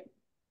look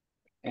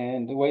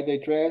and the way they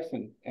dress,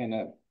 and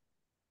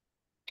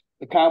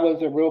the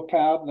Kiowas are real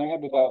proud, and they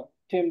have about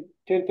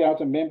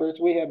 10,000 members.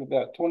 We have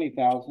about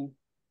 20,000.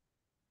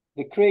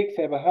 The Creeks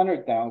have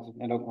 100,000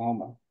 in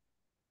Oklahoma.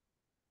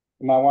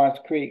 My wife's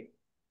Creek,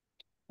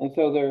 and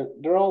so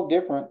they're all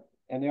different,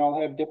 and they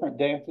all have different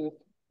dances,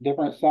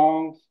 different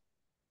songs,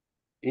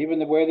 even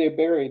the way they're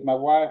buried. My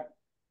wife,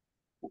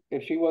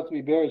 if she wants to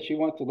be buried, she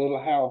wants a little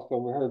house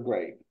over her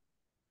grave.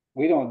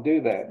 We don't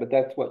do that, but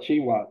that's what she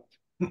wants.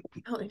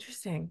 Oh,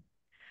 interesting.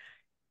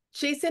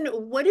 Jason,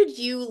 what did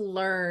you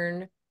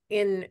learn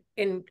I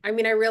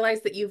mean, I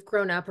realize that you've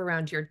grown up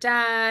around your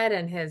dad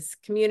and his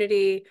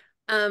community,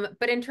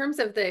 but in terms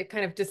of the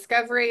kind of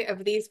discovery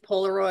of these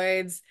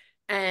Polaroids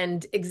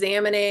and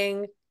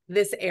examining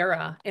this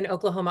era in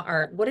Oklahoma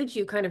art, what did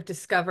you kind of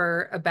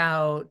discover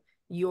about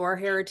your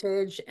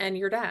heritage and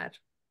your dad?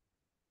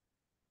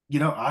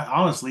 I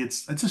honestly,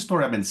 it's a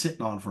story I've been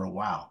sitting on for a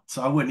while.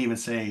 So I wouldn't even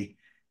say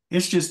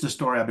it's just a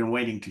story I've been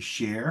waiting to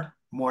share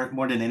more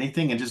than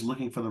anything, and just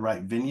looking for the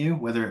right venue,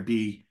 whether it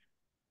be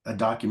a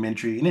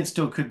documentary, and it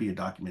still could be a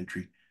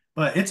documentary,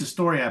 but it's a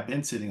story I've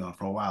been sitting on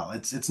for a while.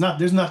 It's not,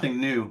 there's nothing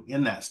new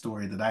in that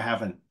story that I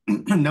haven't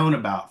known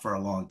about for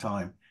a long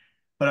time,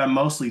 but I'm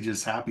mostly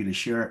just happy to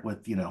share it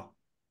with,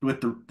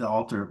 with the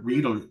altar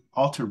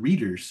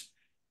readers,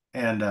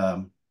 and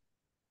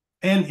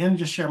and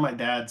just share my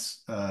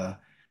dad's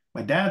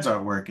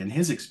artwork and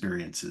his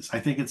experiences. I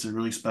think it's a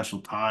really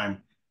special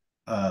time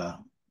uh,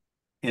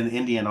 in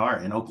Indian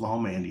art, in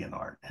Oklahoma Indian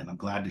art, and I'm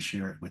glad to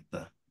share it with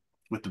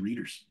the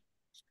readers.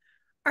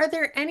 Are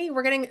there any,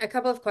 we're getting a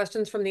couple of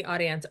questions from the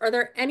audience. Are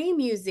there any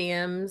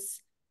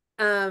museums,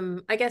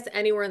 I guess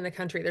anywhere in the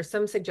country? There's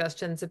some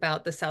suggestions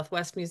about the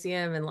Southwest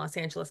Museum in Los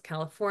Angeles,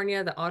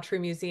 California, the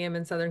Autry Museum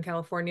in Southern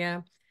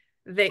California,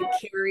 that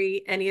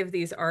carry any of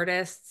these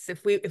artists.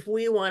 If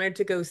we wanted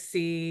to go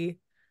see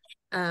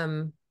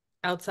um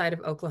outside of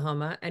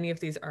Oklahoma, any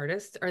of these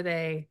artists, are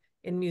they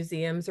in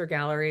museums or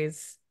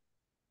galleries?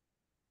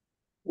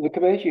 The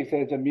Comanche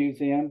says a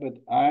museum, but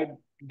I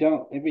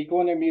don't. If you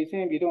go in a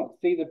museum, you don't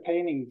see the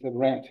paintings of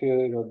Ranch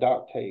Hood or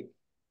Doc Tape.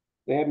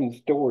 They have them in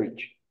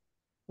storage.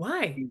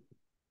 Why?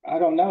 I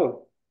don't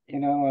know. You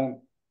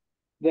know,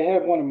 they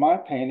have one of my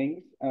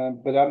paintings,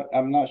 but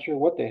I'm not sure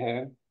what they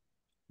have.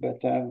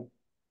 But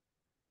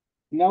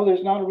no,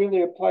 there's not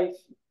really a place.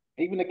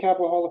 Even the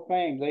Capitol Hall of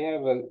Fame, they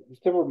have a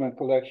Silverman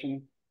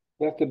collection.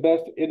 That's the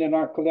best Indian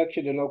art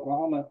collection in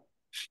Oklahoma.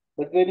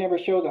 But they never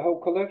show the whole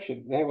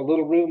collection. They have a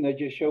little room, they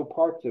just show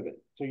parts of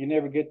it. So you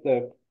never get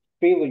the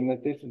feeling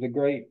that this is a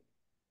great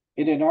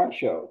Indian art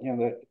show, you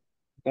know,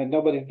 that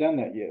nobody's done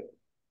that yet.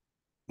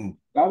 Mm.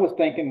 I was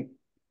thinking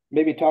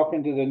maybe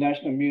talking to the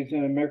National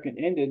Museum of American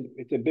Indian,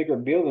 it's a bigger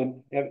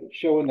building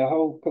showing the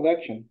whole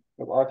collection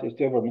of Arthur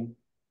Silverman.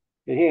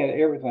 He had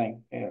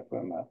everything, you know,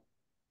 from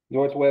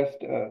Northwest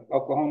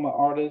Oklahoma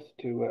artists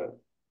to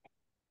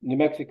New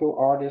Mexico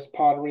artists,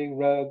 pottery,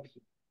 rugs,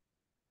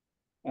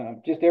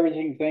 just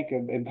everything you think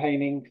of in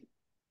paintings.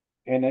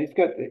 And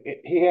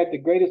he had the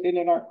greatest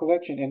Indian art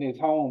collection in his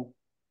home,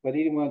 but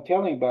he didn't want to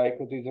tell anybody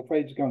because he was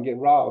afraid he's going to get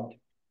robbed.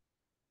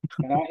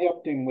 And I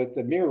helped him with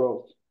the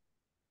murals.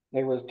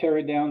 They were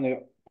tearing down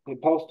the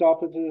post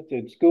offices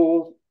and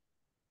schools.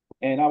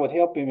 And I would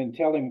help him and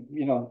tell him,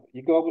 you know,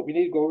 we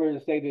need to go over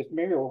and save this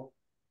mural.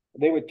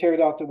 They would tear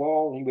it off the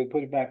wall and he would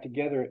put it back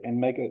together and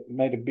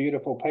made a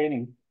beautiful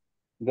painting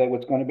that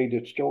was going to be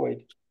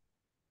destroyed.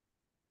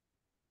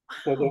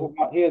 So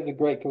Wow. he has a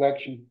great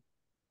collection.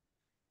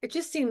 It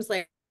just seems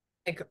like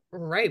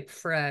ripe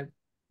for a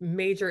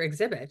major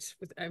exhibit.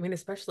 I mean,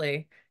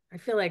 especially, I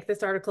feel like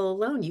this article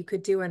alone, you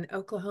could do an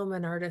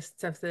Oklahoman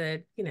artists of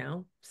the,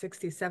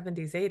 60s,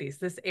 70s, 80s.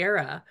 This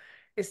era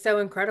is so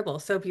incredible,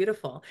 so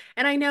beautiful.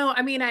 And I know,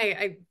 I mean,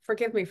 I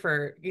forgive me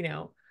for,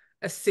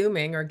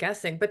 assuming or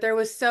guessing, but there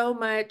was so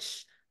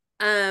much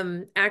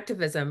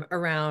activism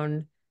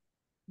around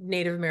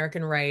Native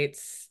American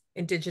rights,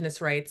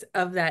 Indigenous rights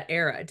of that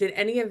era. Did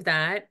any of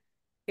that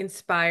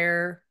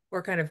inspire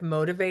or kind of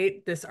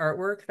motivate this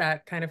artwork,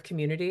 that kind of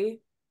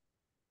community?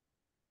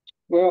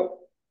 Well,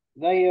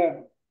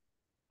 they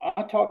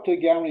I talked to a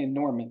gallery in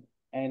Norman,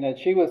 and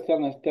she was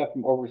selling stuff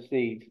from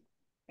overseas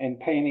and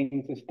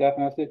paintings and stuff.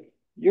 And I said,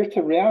 "You're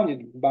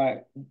surrounded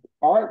by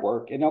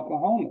artwork in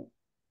Oklahoma.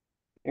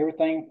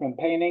 Everything from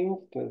paintings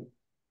to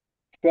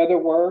feather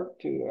work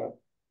to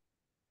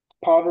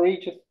pottery,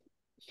 just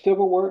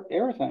silverwork,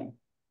 everything."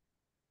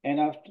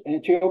 And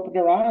she opened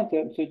her eyes up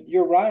and said,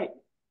 "You're right."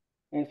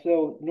 And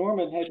so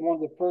Norman had one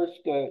of the first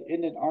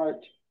Indian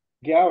art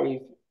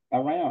galleries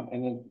around,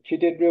 and then she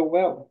did real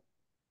well.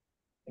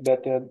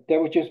 But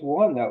there was just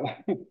one though.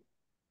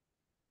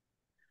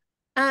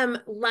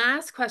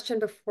 Last question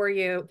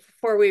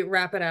before we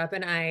wrap it up,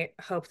 and I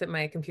hope that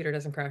my computer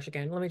doesn't crash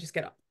again. Let me just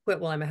quit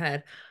while I'm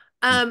ahead.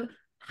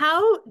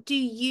 How do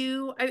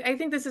you, I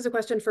think this is a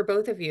question for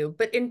both of you,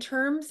 but in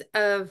terms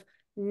of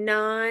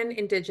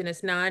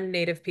non-Indigenous,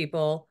 non-Native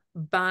people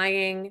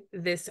buying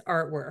this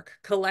artwork,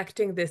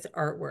 collecting this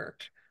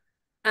artwork,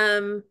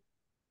 um,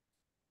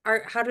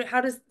 how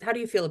do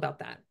you feel about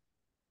that?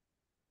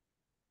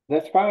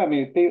 That's fine. I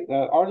mean,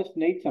 artists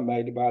need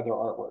somebody to buy their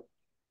artwork,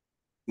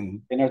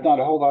 Mhm. and there's not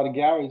a whole lot of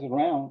galleries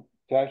around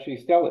to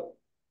actually sell it.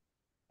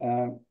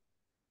 Um,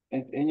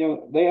 and you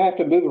know they have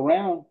to move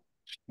around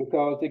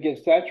because it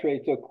gets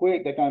saturated so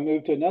quick. They're going to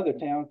move to another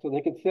town so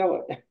they can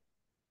sell it.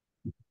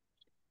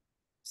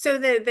 So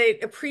the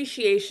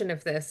appreciation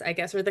of this, I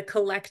guess, or the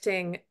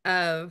collecting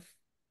of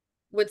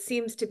what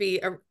seems to be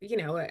a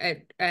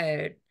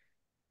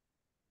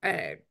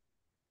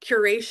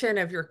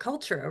curation of your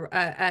culture,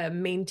 a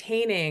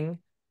maintaining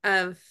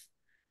of,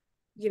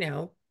 you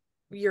know,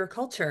 your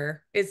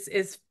culture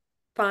is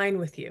fine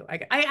with you.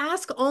 I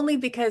ask only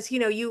because,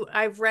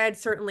 I've read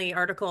certainly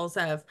articles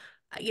of,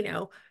 you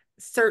know,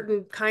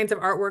 certain kinds of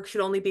artwork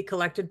should only be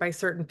collected by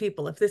certain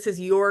people. If this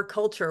is your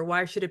culture,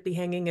 why should it be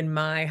hanging in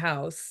my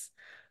house?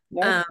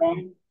 That's Um,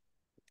 fine.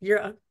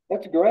 you're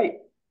That's great.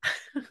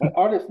 But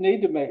artists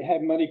need to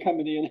have money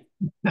coming in.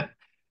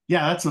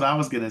 Yeah, that's what I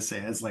was gonna say.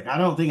 It's like I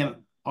don't think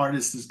an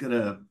artist is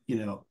gonna,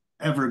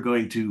 ever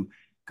going to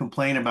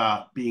complain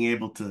about being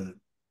able to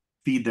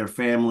feed their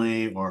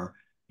family or,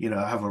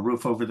 have a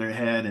roof over their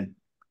head and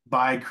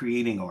by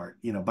creating art,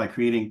 by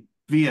creating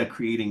via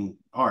creating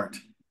art.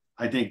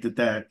 I think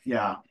that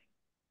yeah,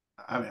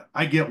 I mean,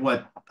 I get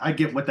what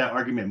that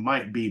argument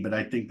might be, but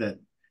I think that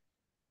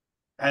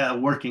a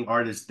working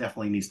artist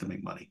definitely needs to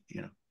make money,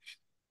 you know.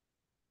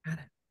 Got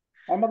it.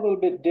 I'm a little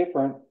bit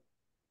different.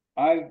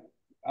 I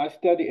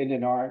study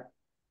Indian art,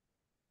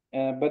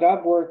 but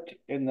I've worked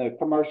in the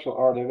commercial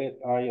art of it.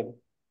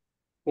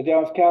 The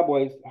Dallas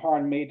Cowboys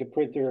hired me to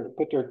put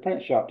their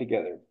print shop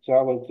together. So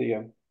I was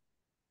the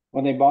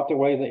when they bought their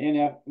way to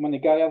the when they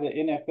got out of the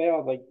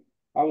NFL,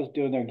 I was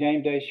doing their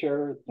game day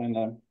shirts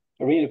and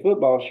arena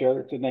football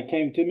shirts, and they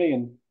came to me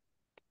and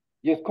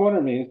just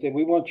cornered me and said,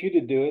 "We want you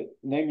to do it.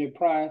 Name your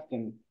price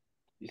and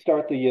you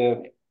start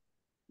the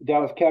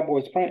Dallas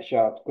Cowboys print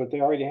shops because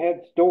they already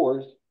had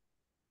stores,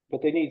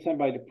 but they need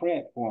somebody to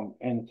print for them."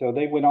 And so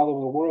they went all over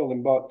the world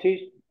and bought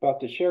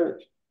the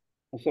shirts,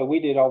 and so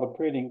we did all the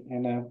printing.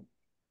 And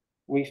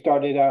we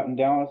started out in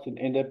Dallas and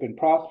ended up in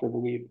Prosper, but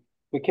we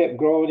kept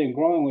growing and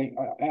growing. We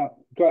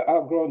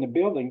outgrowing the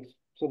buildings,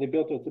 so they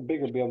built us a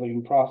bigger building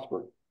in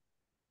Prosper.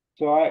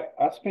 So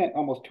I spent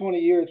almost 20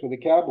 years with the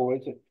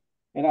Cowboys,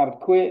 and I would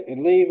quit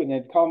and leave, and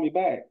they'd call me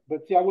back.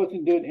 But see, I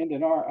wasn't doing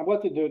Indian art. I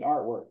wasn't doing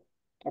artwork.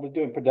 I was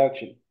doing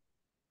production.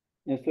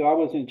 And so I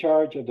was in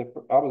charge of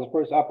I was the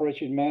first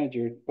operation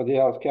manager for the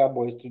Dallas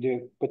Cowboys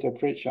to put their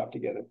print shop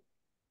together.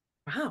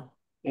 Wow.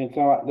 And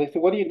so they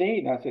said, "What do you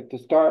need?" And I said, "To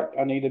start,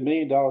 I need $1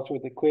 million worth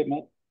of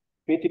equipment,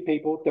 50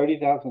 people,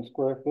 30,000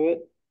 square foot,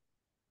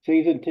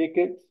 season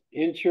tickets,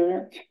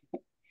 insurance,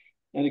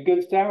 and a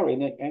good salary."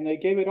 And they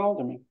gave it all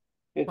to me.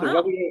 It's a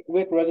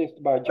Wow.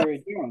 registered by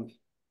Jerry Jones.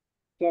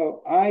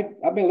 So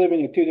I've been living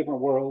in two different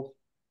worlds,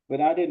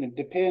 but I didn't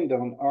depend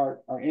on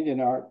art or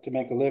Indian art to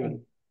make a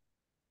living.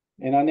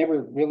 And I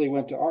never really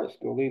went to art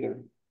school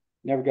either.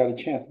 Never got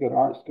a chance to go to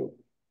art school.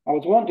 I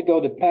was wanting to go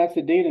to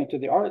Pasadena to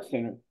the art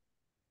center,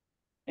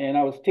 and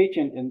I was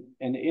teaching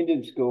in the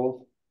Indian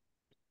schools.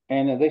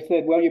 And they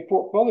said, "Well, your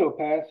portfolio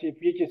pass,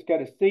 if you just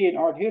got a C in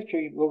art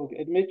history, we'll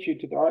admit you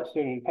to the art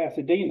center in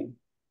Pasadena."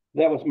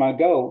 That was my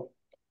goal.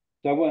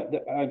 So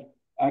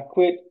I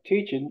quit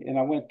teaching and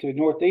I went to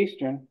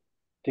Northeastern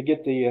to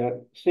get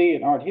the C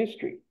in art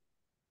history.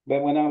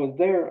 But when I was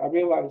there, I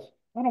realized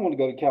I don't want to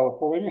go to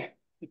California.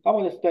 I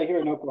want to stay here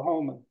in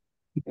Oklahoma.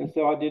 And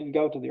so I didn't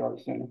go to the art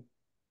center.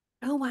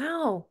 Oh,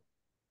 wow.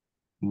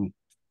 Mm.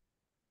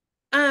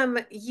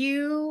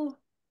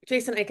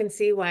 Jason, I can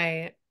see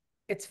why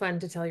it's fun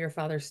to tell your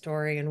father's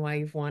story and why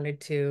you've wanted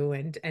to,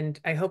 and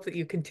I hope that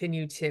you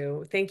continue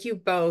to. Thank you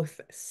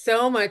both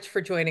so much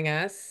for joining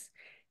us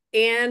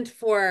and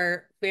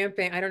for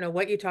vamping. I don't know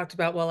what you talked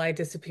about while I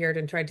disappeared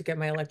and tried to get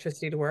my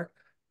electricity to work,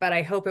 but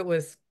I hope it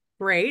was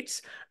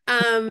great.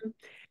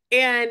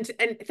 And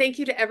thank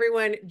you to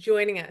everyone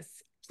joining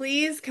us.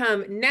 Please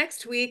come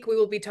next week. We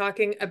will be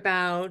talking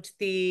about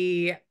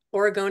the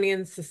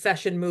Oregonian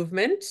secession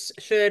movement.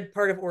 Should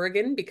part of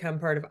Oregon become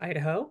part of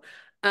Idaho?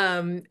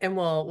 And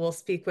we'll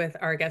speak with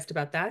our guest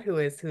about that,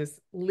 who's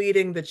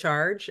leading the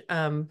charge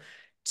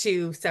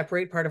to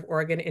separate part of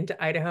Oregon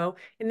into Idaho.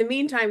 In the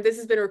meantime, this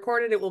has been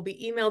recorded. It will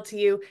be emailed to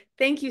you.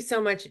 Thank you so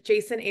much,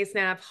 Jason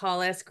Asenap,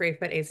 Hollis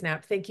Grayfoot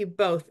Asenap. Thank you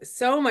both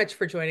so much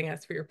for joining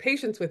us, for your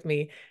patience with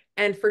me,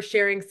 and for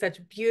sharing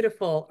such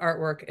beautiful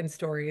artwork and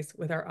stories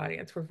with our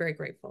audience. We're very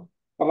grateful.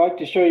 I'd like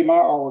to show you my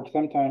artwork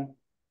sometime.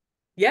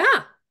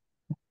 Yeah.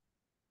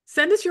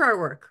 Send us your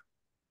artwork.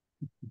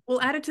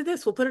 We'll add it to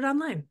this. We'll put it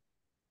online.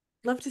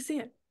 Love to see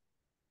it.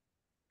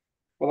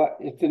 Well,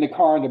 it's in the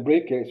car in the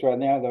briefcase right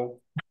now, though.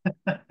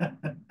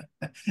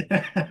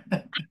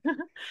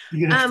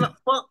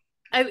 Well,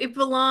 it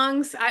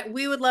belongs.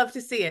 We would love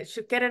to see it.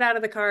 Should get it out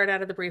of the car and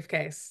out of the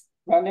briefcase.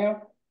 Right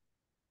now?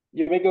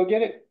 You may go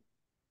get it?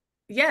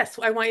 Yes,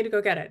 I want you to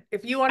go get it.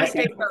 If you want to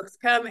stay, folks,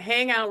 come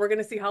hang out. We're going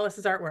to see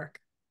Hollis's artwork.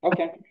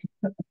 Okay.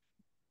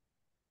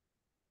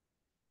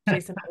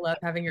 Jason, I love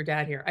having your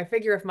dad here. I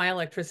figure if my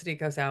electricity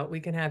goes out, we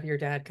can have your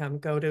dad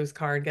go to his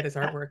car and get his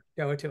artwork,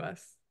 show it to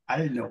us. I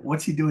didn't know.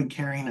 What's he doing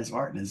carrying his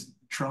art in his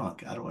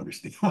trunk? I don't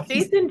understand.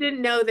 Jason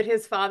didn't know that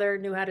his father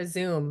knew how to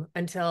Zoom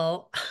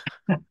until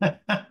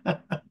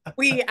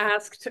we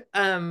asked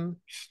him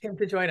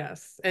to join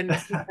us, and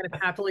he kind of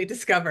happily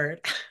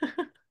discovered.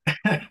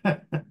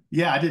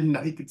 Yeah, I didn't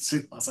know he could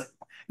Zoom. I was like,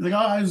 he's like, "Oh,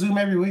 I Zoom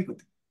every week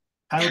with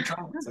Tyler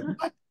Trump." I was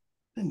like, "What?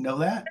 Didn't know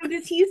that." So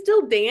does he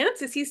still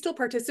dance? Is he still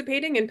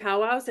participating in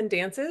powwows and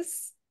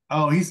dances?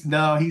 Oh, he's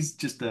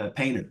just a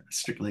painter,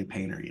 strictly a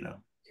painter, you know.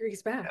 Here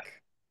he's back.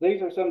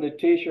 These are some of the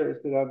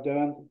T-shirts that I've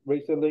done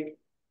recently.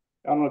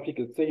 I don't know if you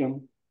can see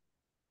them.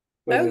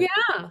 Oh,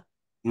 yeah.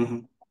 Mm-hmm.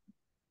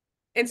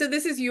 And so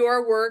this is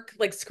your work,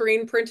 like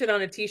screen printed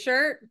on a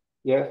T-shirt?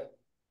 Yes.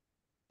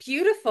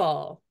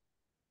 Beautiful.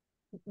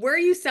 Where are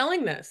you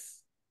selling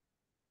this?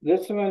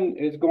 This one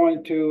is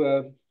going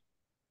to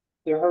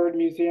the Herd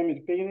Museum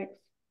in Phoenix.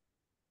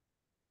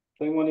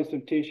 They wanted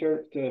some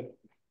T-shirts to. I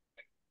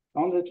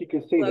don't know if you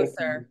can see this.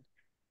 Closer.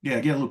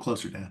 Yeah, get a little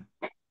closer, Dad.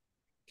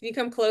 Can you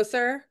come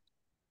closer?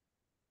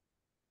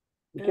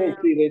 You can't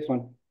see this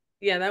one.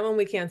 Yeah, that one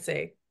we can't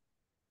see.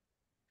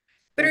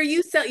 But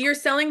you're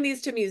selling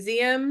these to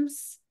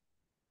museums?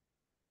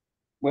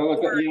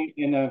 Well,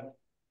 in a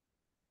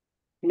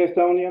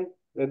Smithsonian,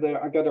 I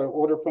got an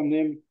order from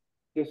them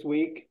this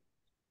week.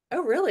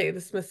 Oh, really? The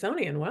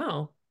Smithsonian.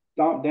 Wow.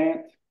 stomp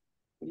dance.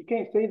 You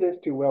can't see this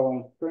too well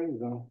on screen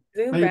though.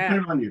 Zoom Maybe back.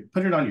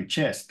 put it on your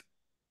chest.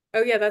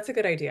 Oh yeah, that's a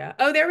good idea.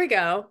 Oh, there we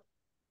go.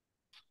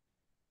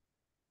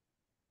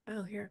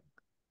 Oh, here.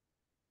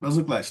 Those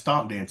look like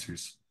stomp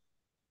dancers.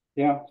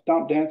 Yeah,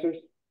 stomp dancers.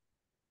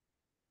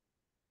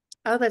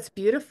 Oh, that's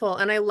beautiful.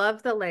 And I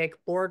love the like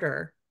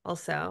border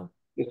also.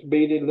 It's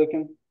beaded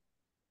looking.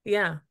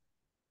 Yeah.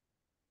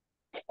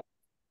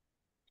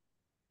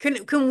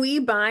 Can we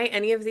buy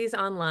any of these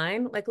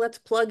online? Like, let's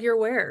plug your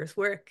wares.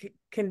 Where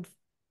can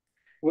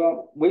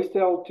Well, we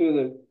sell to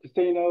the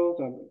casinos.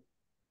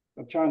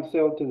 I'm trying to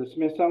sell to the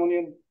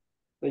Smithsonian.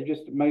 They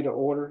just made an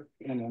order,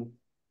 and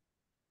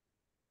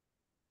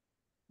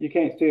you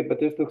can't see it, but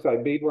this looks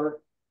like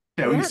beadwork.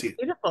 Yeah, we yeah, can it's see it.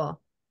 beautiful.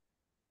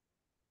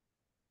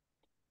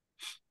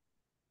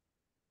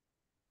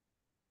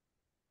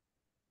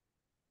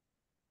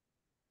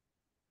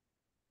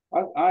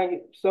 I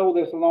sold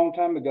this a long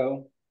time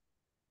ago.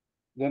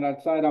 Then I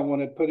decided I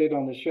wanted to put it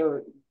on the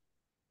shirt.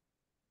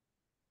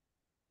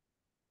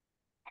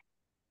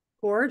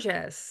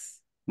 Gorgeous.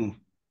 Hmm.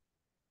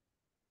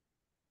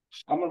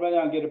 I'm gonna run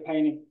out and get a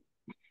painting.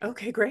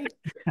 Okay, great.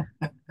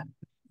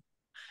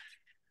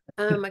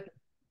 Um,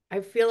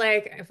 I feel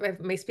like if I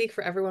may speak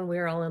for everyone, we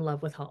are all in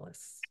love with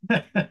Hollis.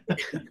 I'm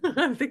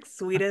the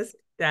sweetest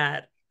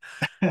dad.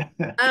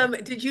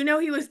 Did you know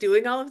he was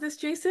doing all of this,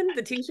 Jason?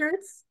 The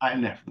t-shirts? I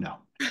never know.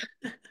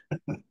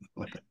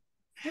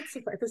 That's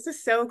this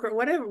is so great.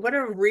 What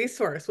a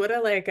resource. What a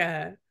like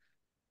a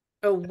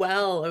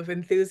well of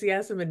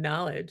enthusiasm and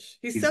knowledge.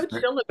 He's He's so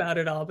very, chill about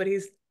it all, but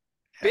he's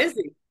yeah,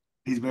 busy.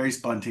 he's very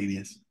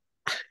spontaneous.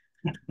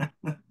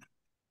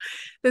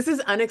 This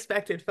is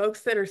unexpected.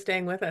 Folks that are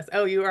staying with us.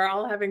 Oh, you are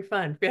all having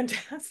fun.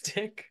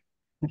 Fantastic.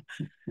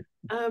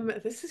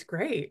 This is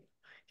great.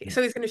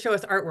 So he's going to show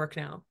us artwork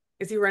now.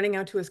 Is he running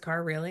out to his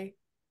car, really?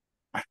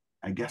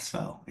 I guess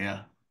so.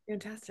 Yeah.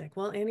 Fantastic.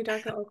 Well,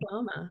 Anadarko,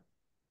 Oklahoma.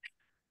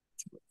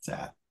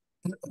 Sad.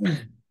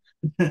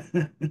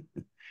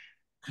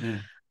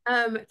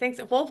 Thanks.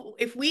 Well,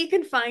 if we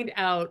can find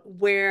out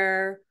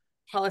where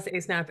Hollis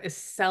Asenap is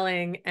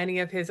selling any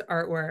of his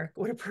artwork,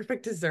 what a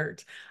perfect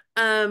dessert.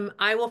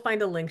 I will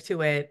find a link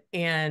to it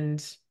and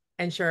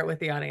share it with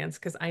the audience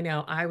because I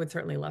know I would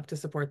certainly love to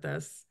support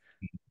this.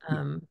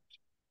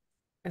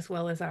 As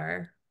well as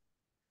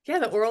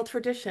the oral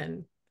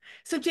tradition.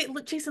 So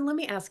Jason, let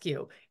me ask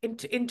you,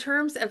 in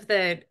terms of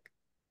the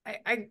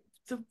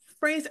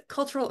phrase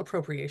cultural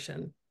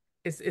appropriation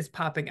is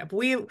popping up.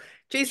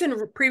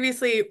 Jason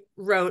previously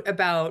wrote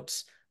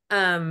about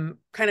kind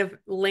of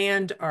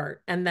land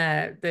art, and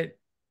the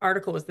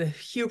article was the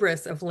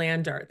hubris of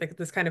land art, like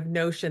this kind of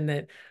notion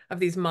that of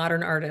these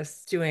modern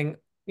artists doing,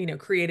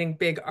 creating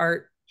big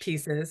art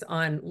pieces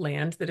on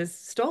land that is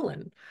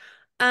stolen.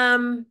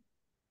 Um,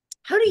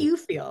 how do you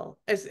feel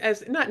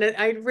as not,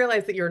 I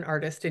realize that you're an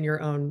artist in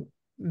your own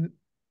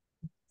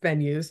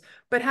venues,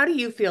 but how do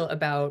you feel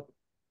about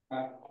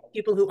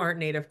people who aren't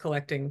native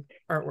collecting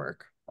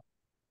artwork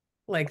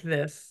like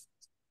this?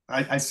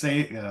 I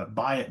say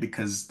buy it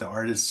because the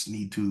artists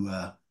need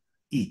to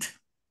eat.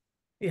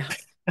 Yeah.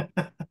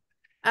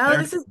 Oh,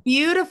 this is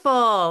beautiful.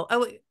 Oh,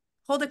 wait,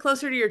 hold it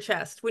closer to your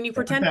chest. When you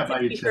Put pretend that it's a by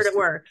your t-shirt, it chest.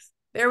 works.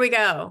 There we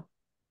go.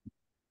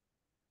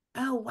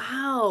 Oh,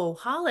 wow.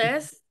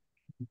 Hollis.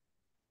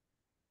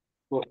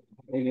 Well,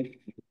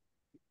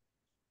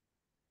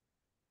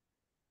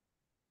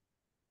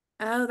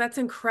 Oh, that's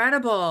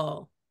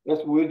incredible.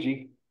 that's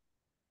woodgy.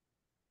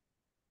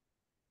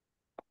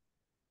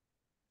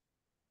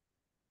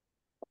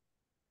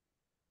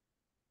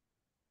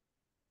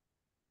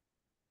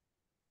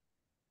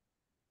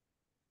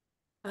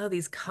 Oh,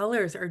 these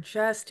colors are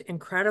just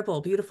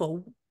incredible,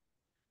 beautiful.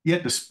 You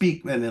have to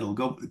speak and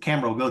the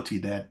camera will go to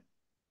you, Dad.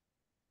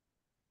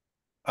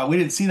 We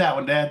didn't see that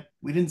one, Dad.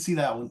 We didn't see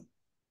that one.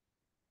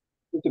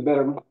 It's a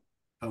better one.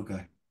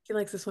 Okay. He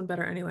likes this one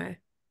better anyway.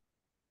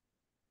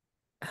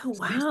 Oh,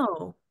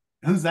 wow.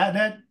 Who's that,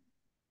 Dad?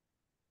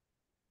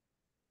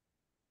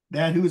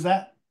 Dad, who is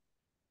that?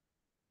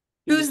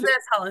 Who's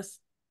this, Hollis?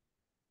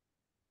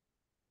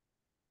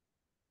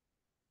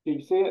 Can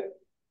you see it?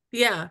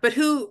 Yeah, but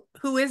who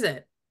is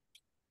it?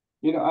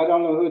 I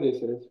don't know who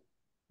this is.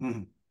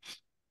 Mhm.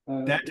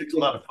 Dad took a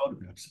lot of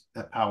photographs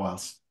at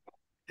powwows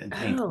and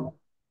paint. Oh.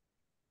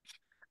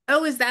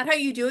 Oh, is that how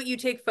you do it? You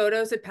take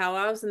photos at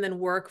powwows and then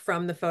work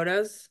from the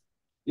photos?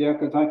 Yeah,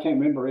 because I can't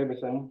remember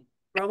everything.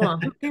 Well,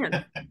 who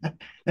can?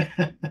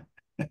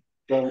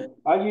 So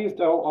I used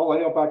all the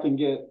help I can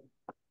get.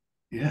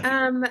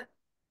 Yeah.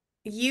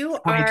 You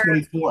are,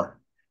 2024.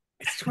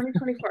 it's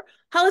 2024.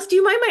 Hollis, do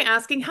you mind my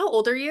asking, how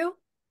old are you?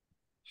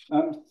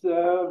 I'm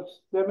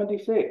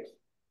 76,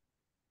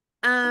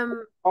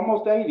 Um,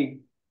 almost 80.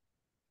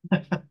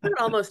 you're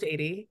almost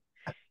 80.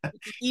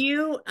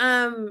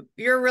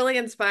 You're really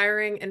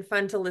inspiring and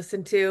fun to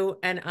listen to,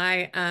 and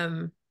I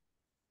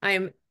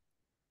am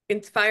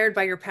inspired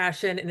by your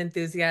passion and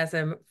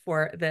enthusiasm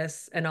for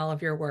this and all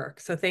of your work.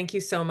 So thank you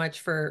so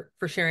much for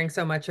sharing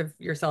so much of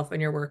yourself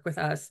and your work with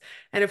us.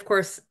 And of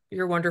course,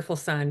 your wonderful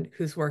son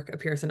whose work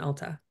appears in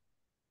Alta.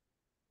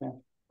 Yeah.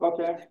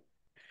 Okay.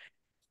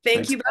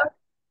 Thank you both.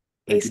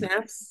 Thank you.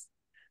 Snaps.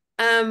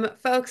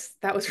 Folks,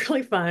 that was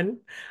really fun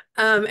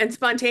and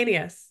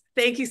spontaneous.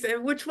 Thank you,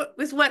 which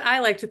is what I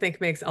like to think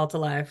makes Alta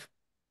Live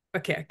a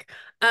kick.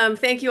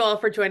 Thank you all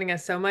for joining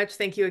us so much.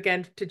 Thank you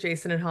again to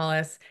Jason and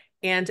Hollis,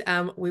 and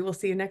we will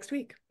see you next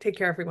week. Take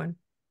care, everyone.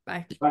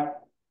 Bye. Bye.